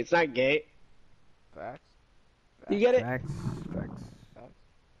day. It's not gay. Facts. You get it? Facts.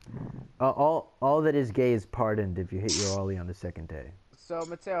 All that is gay is pardoned if you hit your ollie on the second day. So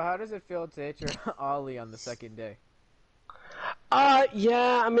Mateo, how does it feel to hit your ollie on the second day?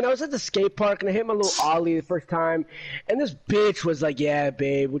 Yeah, I mean, I was at the skate park and I hit my little ollie the first time, and this bitch was like, "Yeah,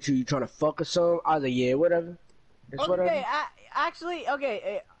 babe, what you trying to fuck or something?" I was like, "Yeah, whatever." It's whatever.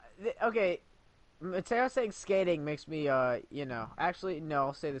 Okay, okay. Mateo saying skating makes me, actually, no,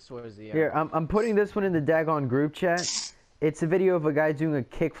 I'll say this towards the end. Here, I'm putting this one in the daggone group chat. It's a video of a guy doing a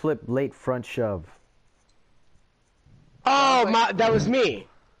kickflip late front shove. Oh, that was me.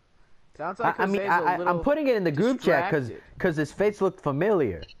 Sounds like I mean, Jose's a little I'm putting it in the group chat distracted. because his face looked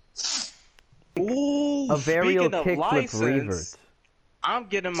familiar. Ooh, A varial speaking of kickflip license, revert. I'm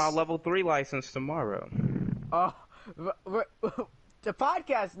getting my level 3 license tomorrow. Oh, the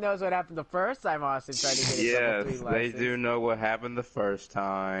podcast knows what happened the first time Austin tried to get his level 3 Yes, they license. do know what happened the first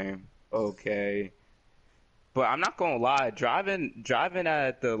time. Okay. But I'm not gonna lie, driving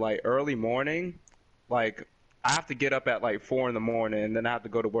at the early morning, I have to get up at 4 in the morning, and then I have to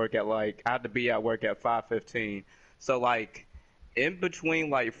go to work at I have to be at work at 5:15. So in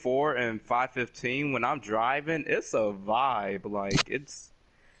between 4 and 5:15 when I'm driving, it's a vibe.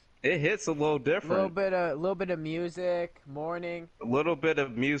 It hits a little A different. little bit of music, morning. A little bit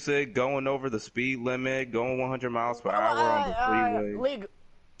of music, going over the speed limit, going 100 miles per hour on the freeway.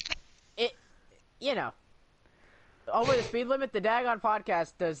 Over the speed limit, the Dagon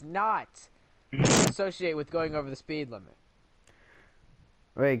podcast does not associate with going over the speed limit.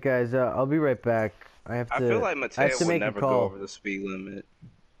 Wait, guys, I'll be right back. I feel like I Mateo have to would make a never go call. over the speed limit.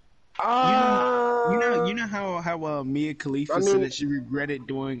 You know how Mia Khalifa I said mean- that she regretted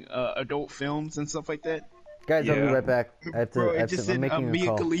doing adult films and stuff like that. Guys, I'll be Yeah. right back. Bro, it just I'm said making a Mia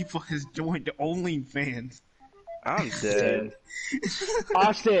call. Khalifa has joined OnlyFans. I'm dead.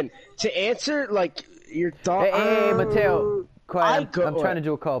 Austin, to answer like your thought. Hey, Mateo, quiet. I'm trying to what?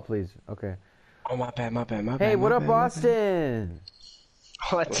 do a call, please. Okay. Oh my bad, my bad, my bad. Hey, my what bad, up, my bad. Austin?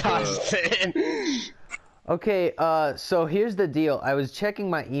 What's Austin? Okay, so here's the deal. I was checking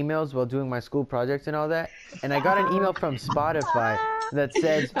my emails while doing my school projects and all that, and I got an email from Spotify that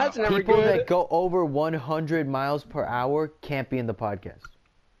says That's never people good. that go over 100 miles per hour can't be in the podcast.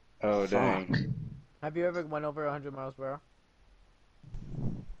 Oh dang. Fuck. Have you ever went over 100 miles per hour?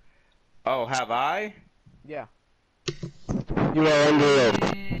 Oh, have I? Yeah. You are under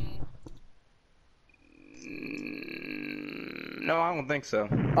No, I don't think so.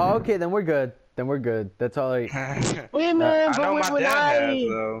 Oh, okay, then we're good. Then we're good. That's all I... Wait, man, I know my dad has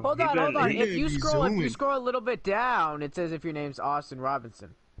though. Hold He on, been- hold on. he- If you zooming. scroll a little bit down, it says if your name's Austin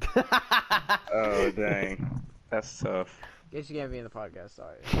Robinson. Oh dang, that's tough. Guess you can't be in the podcast.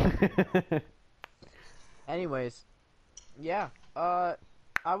 Sorry. Anyways, yeah. I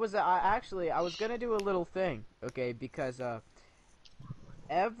was gonna do a little thing, okay? Because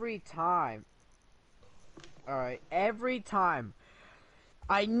every time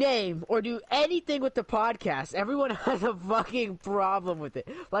I name or do anything with the podcast, everyone has a fucking problem with it.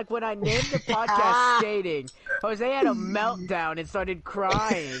 Like when I named the podcast Skating, Jose had a meltdown and started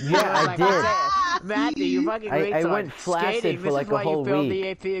crying. Yeah, I did. Matthew, you fucking I retard. went flaccid Skating, for this like is a why whole you failed week.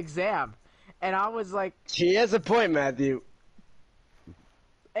 the AP exam. And I was like, He has a point, Matthew.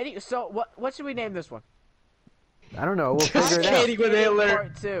 so what should we name this one? I don't know. We'll figure it out. Skating with Hitler.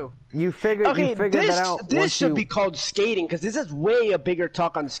 Part 2. You figured This, that out. this once should you... be called skating because this is way a bigger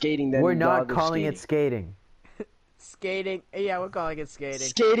talk on skating than We're the not other calling it skating. Skating. Yeah, we're calling it skating.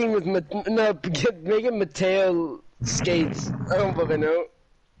 Skating with no, make it Mateo skates. I don't fucking know.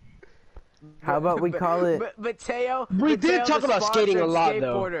 How about we call it... Mateo. We did Mateo, talk the about skating a lot,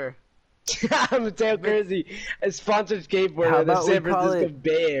 though. skateboarder. Mateo Kersey, a sponsored skateboarder How in the about we San call Francisco it-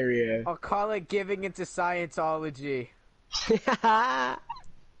 Bay Area. I'll call it giving into Scientology.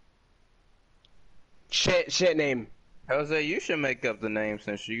 Shit name. Jose, you should make up the name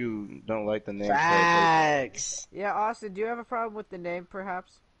since you don't like the name. Facts. Yeah, Austin, do you have a problem with the name,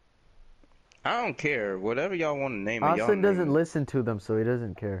 perhaps? I don't care. Whatever y'all want to name it, y'all Austin name doesn't it. listen to them, so he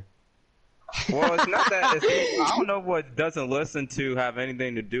doesn't care. Well, it's not that. I don't know what doesn't listen to have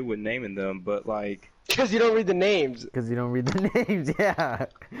anything to do with naming them, but like. Because you don't read the names. Because you don't read the names, yeah.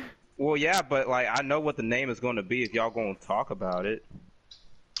 Well, yeah, but like I know what the name is going to be if y'all going to talk about it.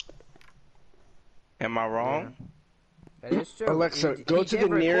 Am I wrong? That is true. Alexa, He go to did the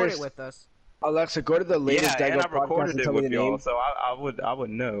record nearest- it with us. Alexa, go to the latest Yeah, and Dago I podcast recorded and it tell me with the y'all, name. so I would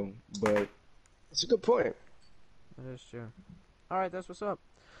know. But That's a good point. That is true. All right, that's what's up.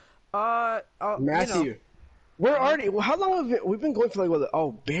 You Matthew. know, We're already. How long have we've been going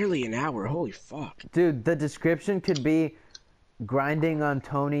for barely an hour. Holy fuck. Dude, the description could be grinding on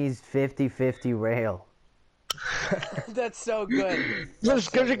Tony's 50-50 rail. that's so good. The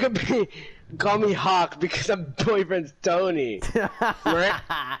description could be, call me Hawk because I'm boyfriend's Tony. Right?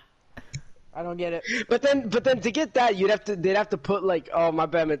 I don't get it. But then to get that, they'd have to put like, oh my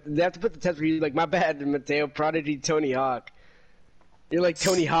bad, they have to put the test for you like, my bad, Mateo, Prodigy, Tony Hawk. You're like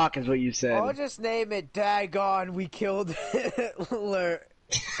Tony Hawk is what you said. I'll just name it Dagon, we killed Hitler.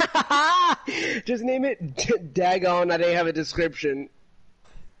 Just name it Dagon. I didn't have a description.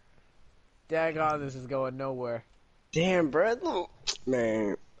 Dagon, this is going nowhere. Damn, bro.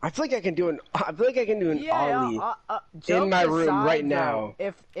 Man, I feel like I can do an Yeah, ollie. jokes in my room aside, right though,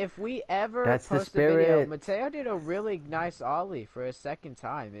 now. if we ever That's the post a video, spirit. Mateo did a really nice ollie for a second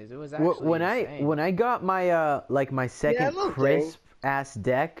time. It was actually When insane. I got my my second little crisp ass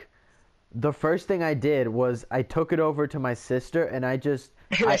deck, the first thing I did was I took it over to my sister and I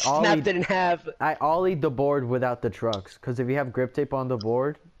snapped it in half. I ollied the board without the trucks, because if you have grip tape on the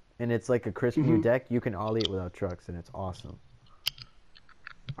board and it's like a crisp new deck, you can ollie it without trucks and it's awesome.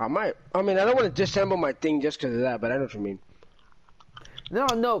 I might. I mean, I don't want to disassemble my thing just because of that, but I know what you mean.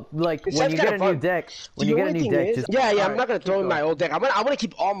 No, like It when sounds you get a kinda new fun. deck, when The you get a only new thing deck, is- just yeah, I'm Alright, not gonna throw in keep my going. old deck. I want to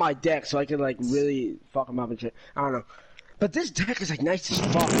keep all my decks so I can like really fuck them up and shit. I don't know, but this deck is like nice as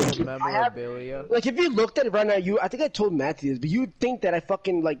fuck. Like, I have, Memorabilia. like if you looked at it right now, I think I told Matthew this, but you'd think that I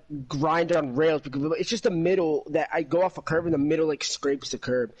fucking like grind on rails because it's just the middle that I go off a curve and the middle like scrapes the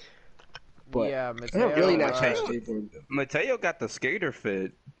curb. But Yeah, I Mateo. don't really not Mateo- change skateboard. Mateo got the skater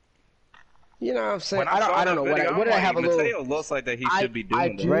fit. You know what I'm saying? When I saw don't the know video, what did I I'm have a like, little. Mateo looks like that he I- should be I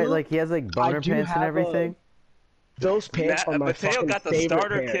doing do- that. right, like he has like boner do pants and have a- everything. Those pants are my Mateo fucking got the favorite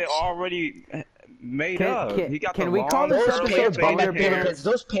starter pants. kit already made up. He got can the we long call this Those episode pants are my boner favorite pants? pants.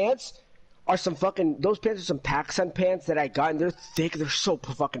 Those pants are some fucking, those pants are some PacSun pants that I got, and they're thick. They're so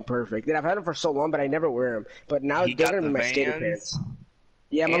fucking perfect. And I've had them for so long, but I never wear them. But now You they're got gonna be the my skater Vans pants.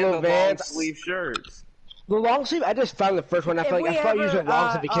 Yeah, my and little the long Vans. sleeve shirts. The long sleeve, I just found the first one. I feel like I probably use a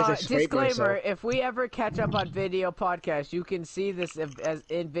long sleeve because I scrape disclaimer: myself. if we ever catch up on video podcast, you can see this as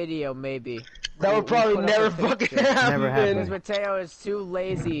in video, maybe. That would probably put up never a fucking picture. happen. Never happen. Because Mateo is too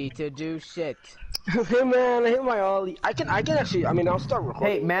lazy to do shit. Hey man, I hit my ollie. I can actually. I mean, I'll start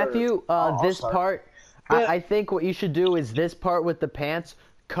recording. Hey Matthew, I'll this start. part, I think what you should do is this part with the pants.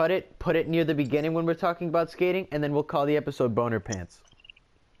 Cut it, put it near the beginning when we're talking about skating, and then we'll call the episode Boner Pants.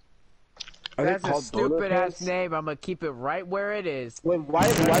 Are they That's a called boner stupid ass pants? name. I'm gonna keep it right where it is. Wait, why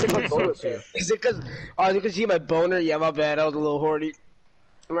they called boner pants? Is it because? Oh, you can see my boner. Yeah, my bad. I was a little horny.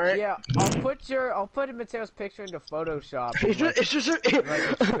 Am I right? Yeah, I'll put Mateo's picture into Photoshop. It's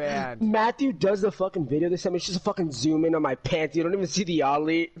just band. Matthew does the fucking video this time. It's just a fucking zoom in on my pants. You don't even see the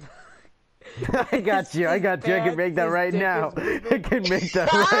ollie. I got you. I can make that right now. I can make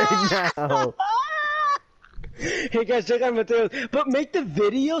that right now. Hey guys, check out Mateo. But make the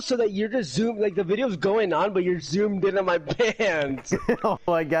video so that you're just zoomed, like the video's going on, but you're zoomed in on my pants. Oh,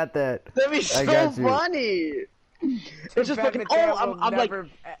 I got that. That'd be so got you. funny. It's just fucking. Mateo Oh, will I'm like, never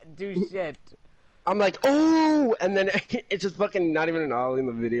do shit. I'm like, oh, and then it's just fucking not even an ollie in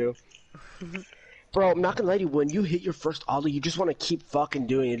the video. Bro, I'm not gonna lie to you. When you hit your first ollie, you just want to keep fucking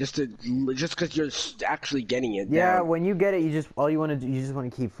doing it, just because you're actually getting it. Yeah, down. when you get it, you just want to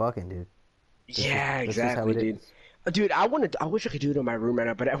keep fucking, dude. Yeah, That's just how exactly, it dude. is. Dude, I wish I could do it in my room right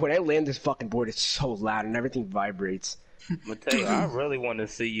now, but when I land this fucking board, it's so loud and everything vibrates. Mateo, I really want to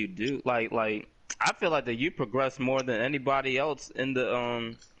see you do like. I feel like that you progress more than anybody else in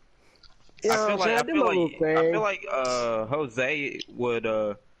the Yeah, I feel like Jose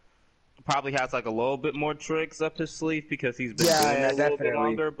would probably has like a little bit more tricks up his sleeve because he's been doing that a little bit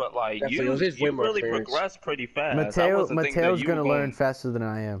longer. But like Definitely. you really progress pretty fast. Mateo's gonna learn faster than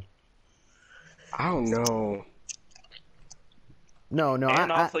I am. I don't know. No, And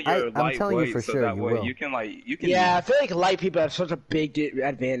also you're I'm telling you lightweight, for so sure that you way will. you can. Yeah, I feel like light people have such a big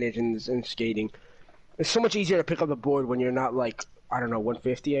advantage in skating. It's so much easier to pick up the board when you're not like, I don't know,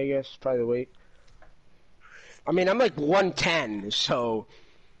 150, I guess, probably the weight. I mean, I'm like 110, so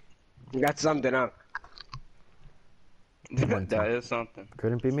that's something, huh? That is something.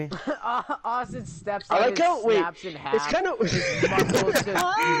 Couldn't be me. Austin steps I on like his how, wait, snaps in half. it's kind of... Muscles just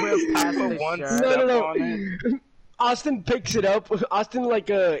rip past the one shirt. No. Austin picks it up. Austin, like,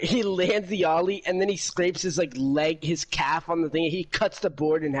 he lands the ollie, and then he scrapes his, like, leg, his calf on the thing, and he cuts the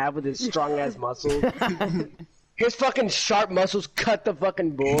board in half with his strong-ass muscles. His fucking sharp muscles cut the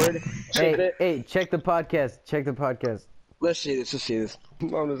fucking board. Hey, check the podcast. Check the podcast. Let's see this. I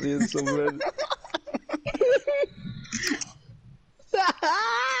want to see this so bad.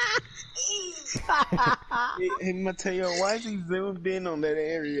 Hey, Mateo, why is he zoomed in on that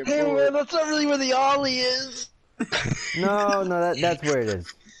area? Hey bro? man, that's not really where the ollie is. No, that's where it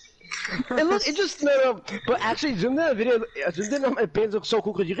is. It just no. But actually, zoomed in on the video. Zoomed in on my pants looks so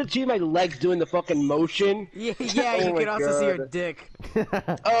cool because you can see my legs doing the fucking motion. Yeah, Oh you my can also see your God. dick.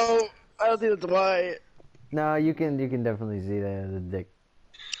 Oh, I don't think that's why. No, you can definitely see the dick.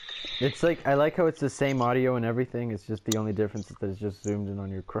 It's like I like how it's the same audio and everything. It's just the only difference is that it's just zoomed in on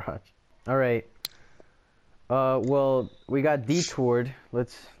your crotch. All right. Well, we got detoured.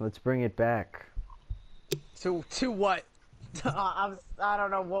 Let's bring it back. To what? I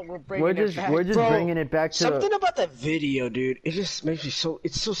don't know what we're bringing We're it back. just Bro, bringing it back to Something about that video, dude. It just makes me so.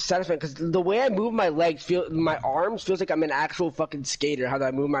 It's so satisfying because the way I move my legs, my arms feels like I'm an actual fucking skater. How do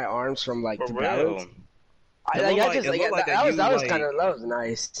I move my arms from like For to real. balance? That was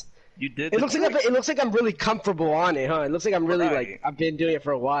nice. You did. It looks like I'm really comfortable on it, huh? It looks like I'm really like I've been doing it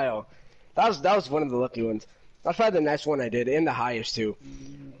for a while. That was one of the lucky ones. That's probably the next one I did, and the highest too.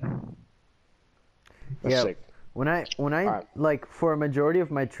 That's Yeah. sick. When I Alright. like for a majority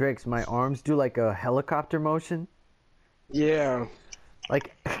of my tricks, my arms do like a helicopter motion. Yeah.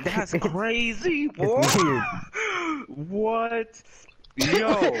 Like That's crazy, boy. it's weird. What?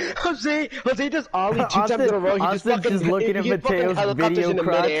 Yo. Jose does ollie two times in a row. He Austin's just looking at Mateo's video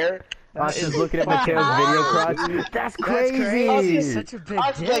crotch. Austin's looking at Mateo's video crotch. That's crazy. Austin's such a big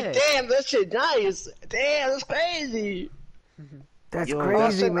I was dick. like, damn, that shit nice. Damn, that's crazy. That's Yo, crazy,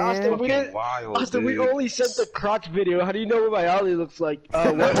 Austin, man. Austin, we didn't. Wild, Austin, we dude. only sent the crotch video. How do you know what my ollie looks like?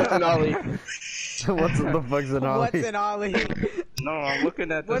 What's an ollie? What's the fuck's an ollie? What's an ollie? No, I'm looking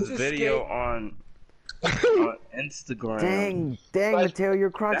at What's this a video skate? on Instagram. Dang, Nice- Mateo, your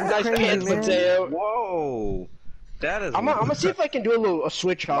crotch is Nice crazy, pants, man. Mateo. Whoa. That is. I'm gonna see if I can do a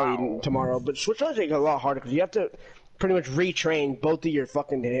switch ollie Wow. tomorrow. But switch ollie is a lot harder because you have to pretty much retrain both of your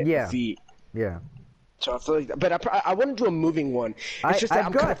fucking Yeah. feet. Yeah. So I feel like, but I want to do a moving one. It's just that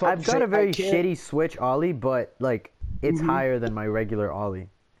I've got a very shitty shitty switch ollie, but like it's higher than my regular ollie.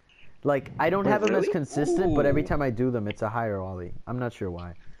 Like I don't have them as consistent, but every time I do them, it's a higher ollie. I'm not sure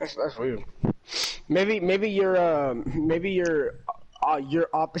why. That's weird. Maybe your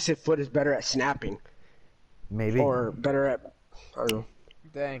opposite foot is better at snapping. Maybe. Or better at, I don't know.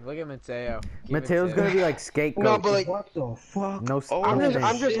 Dang, look at Mateo. Mateo's gonna be like scapegoat. No, but like, What the fuck? no.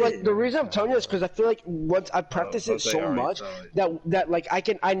 I'm just like, the reason I'm telling you is because I feel like once I practice it so much that like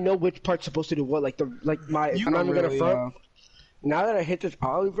I know which part's supposed to do what. Like I'm not even gonna front. Now that I hit this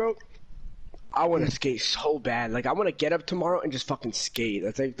ollie, bro, I want to skate so bad. Like I want to get up tomorrow and just fucking skate.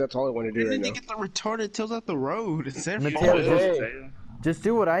 That's all I want to do right now. They get the retarded tilt out the road. It's their Mateo, just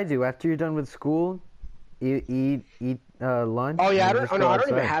do what I do. After you're done with school, eat lunch. Oh yeah, I don't even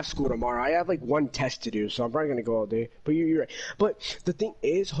outside. have school tomorrow. I have like one test to do, so I'm probably gonna go all day. But you're right. But the thing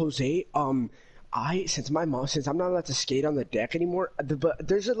is, Jose, since I'm not allowed to skate on the deck anymore, but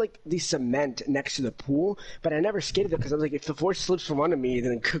there's like the cement next to the pool, but I never skated there because I was like, if the floor slips from under me,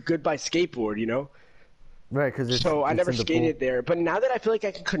 then goodbye skateboard, you know? Right, because I never skated there. But now that I feel like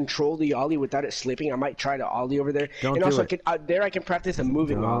I can control the ollie without it slipping, I might try to ollie over there. Don't do it. I can practice a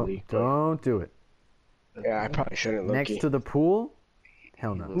moving ollie. Don't do it. Yeah, I probably shouldn't. Next to the pool?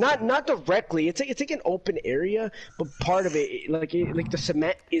 Hell no. Not directly. It's like an open area, but part of it, like the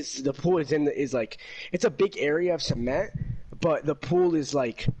cement is the pool is like it's a big area of cement, but the pool is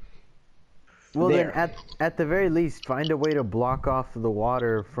like. Well, there. then at the very least, find a way to block off the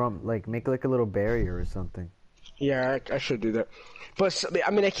water from make like a little barrier or something. Yeah, I should do that. But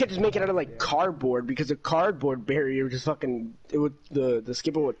I mean, I can't just make it out of like cardboard because a cardboard barrier just fucking the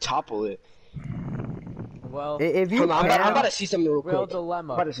skateboard would topple it. Well, if you I'm about to see something real quick. real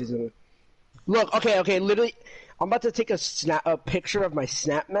dilemma. I'm about to see something. Look, okay, literally, I'm about to take a picture of my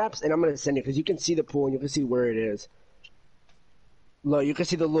snap maps, and I'm gonna send it because you can see the pool and you can see where it is. Look, you can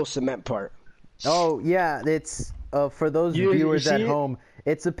see the little cement part. Oh yeah, it's for those viewers at home.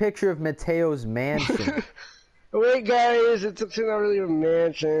 It's a picture of Mateo's mansion. Wait, guys, it's not really a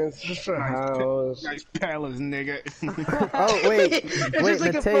mansion. It's just a house. Nice palace, nigga. Oh wait,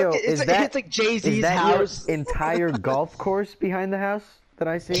 like Mateo, it's like Jay-Z's house. Your entire golf course behind the house that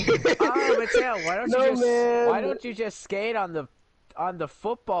I see? Oh, Mateo, why man. don't you just skate on the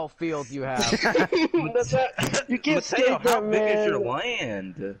football field you have? You can't Mateo, skate how that, big is man. your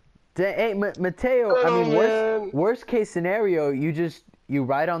land? Hey, Mateo, Oh, I mean, man. worst case scenario, you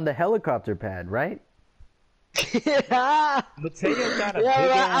ride on the helicopter pad, right? Yeah. Mateo got a Yeah,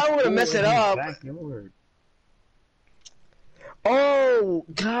 big I don't wanna mess it up. backyard. Oh,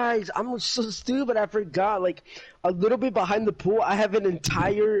 guys, I'm so stupid. I forgot. Like, a little bit behind the pool, I have an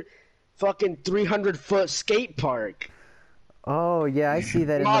entire fucking 300-foot skate park. Oh yeah, I see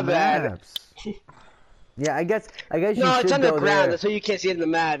that in My the bad. maps. Yeah, I guess you No, should it's go underground, there. so you can't see it in the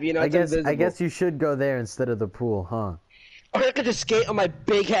map. You know, I it's guess invisible. you should go there instead of the pool, huh? Or I could just skate on my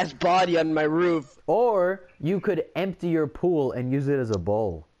big ass body on my roof. Or you could empty your pool and use it as a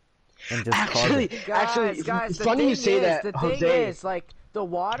bowl, and just carve it. Guys, the funny thing you say is, that, the Jose. thing is, like, the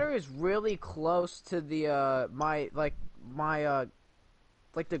water is really close to the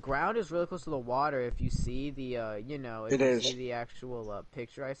like the ground is really close to the water. If you see the see the actual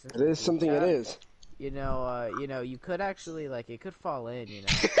picture I sent. It is something. It is. You know, you could actually it could fall in. You know.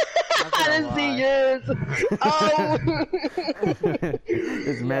 I didn't see yours. Oh.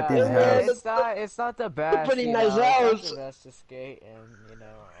 It's Matthew's Yeah, house. it's not the best. pretty you nice know, house. It's not the best to skate, and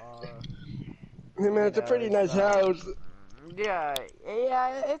Hey man, it's a pretty nice house. yeah,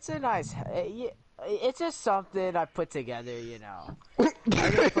 it's a nice. It's just something I put together, you know. I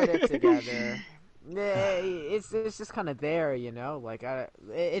just put it together. It's just kind of there, you know. Like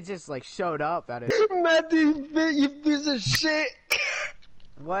it just like showed up out of. Matthew, you piece of shit.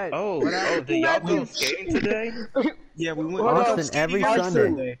 What? Oh, did y'all go skating today? Yeah, we went. Austin, every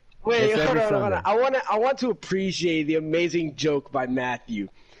Sunday. Wait, It's hold every on. I want to appreciate the amazing joke by Matthew.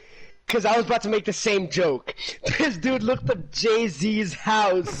 Because I was about to make the same joke. This dude looked up Jay-Z's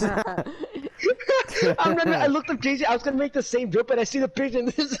house. I looked up Jay-Z. I was going to make the same joke, but I see the picture, and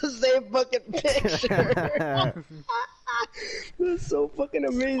this is the same fucking picture. This is so fucking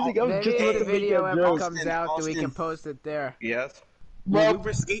amazing. I was Maybe just about the to make video that ever joke. comes out, that we can Austin. post it there. Yes. When we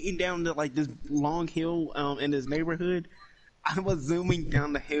were skating down like this long hill in this neighborhood, I was zooming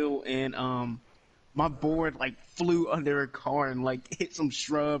down the hill and my board like flew under a car and like hit some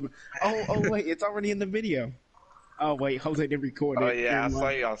shrub. Oh wait, it's already in the video. Oh wait, Jose didn't record it. Oh yeah, I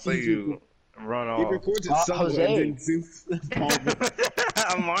saw you run He off. records it somewhere Jose. and then zooms.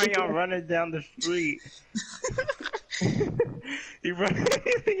 Mario running down the street.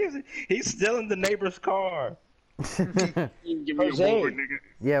 He's stealing the neighbor's car. Jose,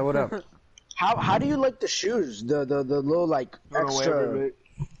 Yeah, what up? how do you like the shoes? The little like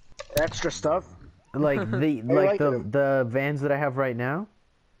extra stuff. Like like the Vans that I have right now.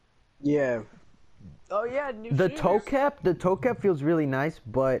 Yeah. Oh yeah, new The shoes. the toe cap feels really nice,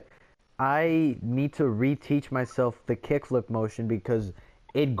 but I need to reteach myself the kickflip motion because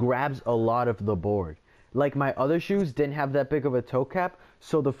it grabs a lot of the board. Like my other shoes didn't have that big of a toe cap,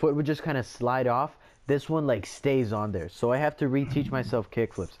 so the foot would just kind of slide off. This one like stays on there, so I have to reteach myself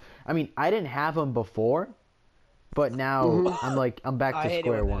kickflips. I mean, I didn't have them before, but now I'm back to I hate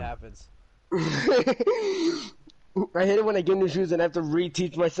square it when one. that happens. I hate it when I get new shoes and I have to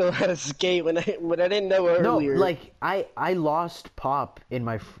reteach myself how to skate when I didn't know earlier. No, like I lost pop in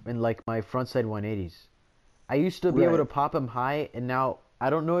my front side 180s. I used to be able to pop them high, and now I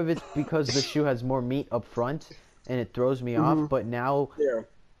don't know if it's because the shoe has more meat up front and it throws me off, but now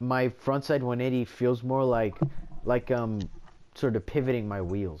my front side 180 feels more like sort of pivoting my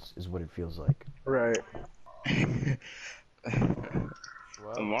wheels is what it feels like. Right.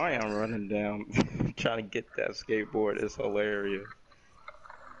 Marion running down trying to get that skateboard is hilarious.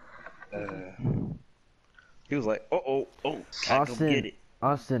 He was like, oh, gotta go get it.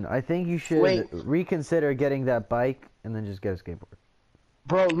 Austin, I think you should reconsider getting that bike and then just get a skateboard.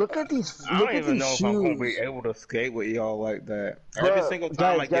 Bro, look at these. I don't even know shoes. if I'm gonna be able to skate with y'all like that. Bro, Every single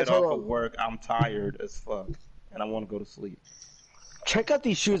time I get off hold of on. work, I'm tired as fuck, and I want to go to sleep. Check out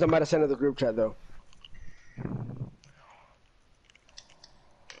these shoes I'm about to send to the group chat though.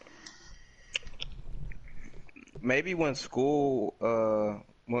 Maybe when school,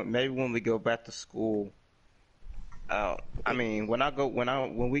 maybe when we go back to school. I mean,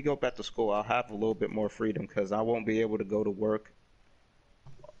 when we go back to school, I'll have a little bit more freedom because I won't be able to go to work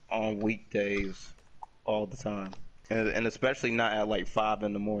on weekdays all the time, and especially not at like 5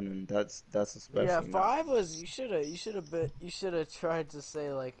 in the morning. That's especially. Yeah, not. 5 was you should have tried to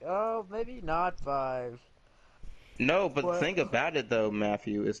say like, oh, maybe not 5. No, but the thing about it though,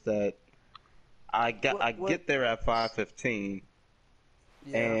 Matthew, is that I get there at 5:15,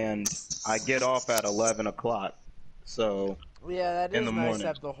 and I get off at 11 o'clock. So yeah, that in is the nice morning. to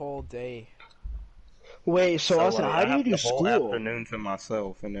have the whole day. Wait, so Austin, like, how do I you have do the whole school? afternoon to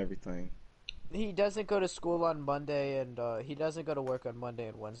myself and everything. He doesn't go to school on Monday, and he doesn't go to work on Monday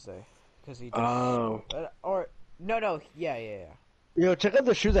and Wednesday because he just yeah. Yo, check out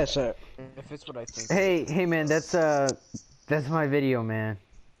the shoes I sent. If it's what I think. Hey man, that's my video, man.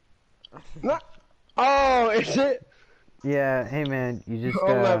 Oh, is it? Yeah, hey man, you just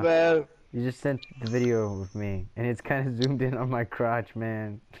Oh my bad. you just sent the video of me, and it's kind of zoomed in on my crotch,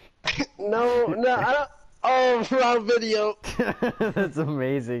 man. No, I don't. Oh, wrong video. That's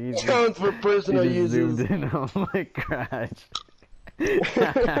amazing. You Counts for personal just uses. zoomed in on my crotch.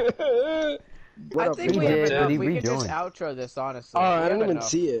 I think we have enough. What are We we can just doing? outro this, honestly. Oh, We I have don't even enough.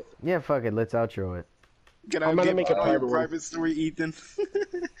 see it. Yeah, fuck it. Let's outro it. Can I'm I gonna get make a your private one. private story, Ethan?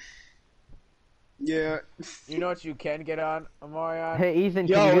 Yeah. You know what you can get on, Amarion? Hey, Ethan,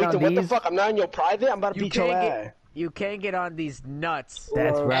 Yo, can you get Ethan, on what the these? fuck? I'm not in your private. I'm about to You beat your can't ass. You can get on these nuts.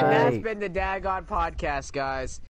 That's And right. And that's been the Dagon Podcast, guys.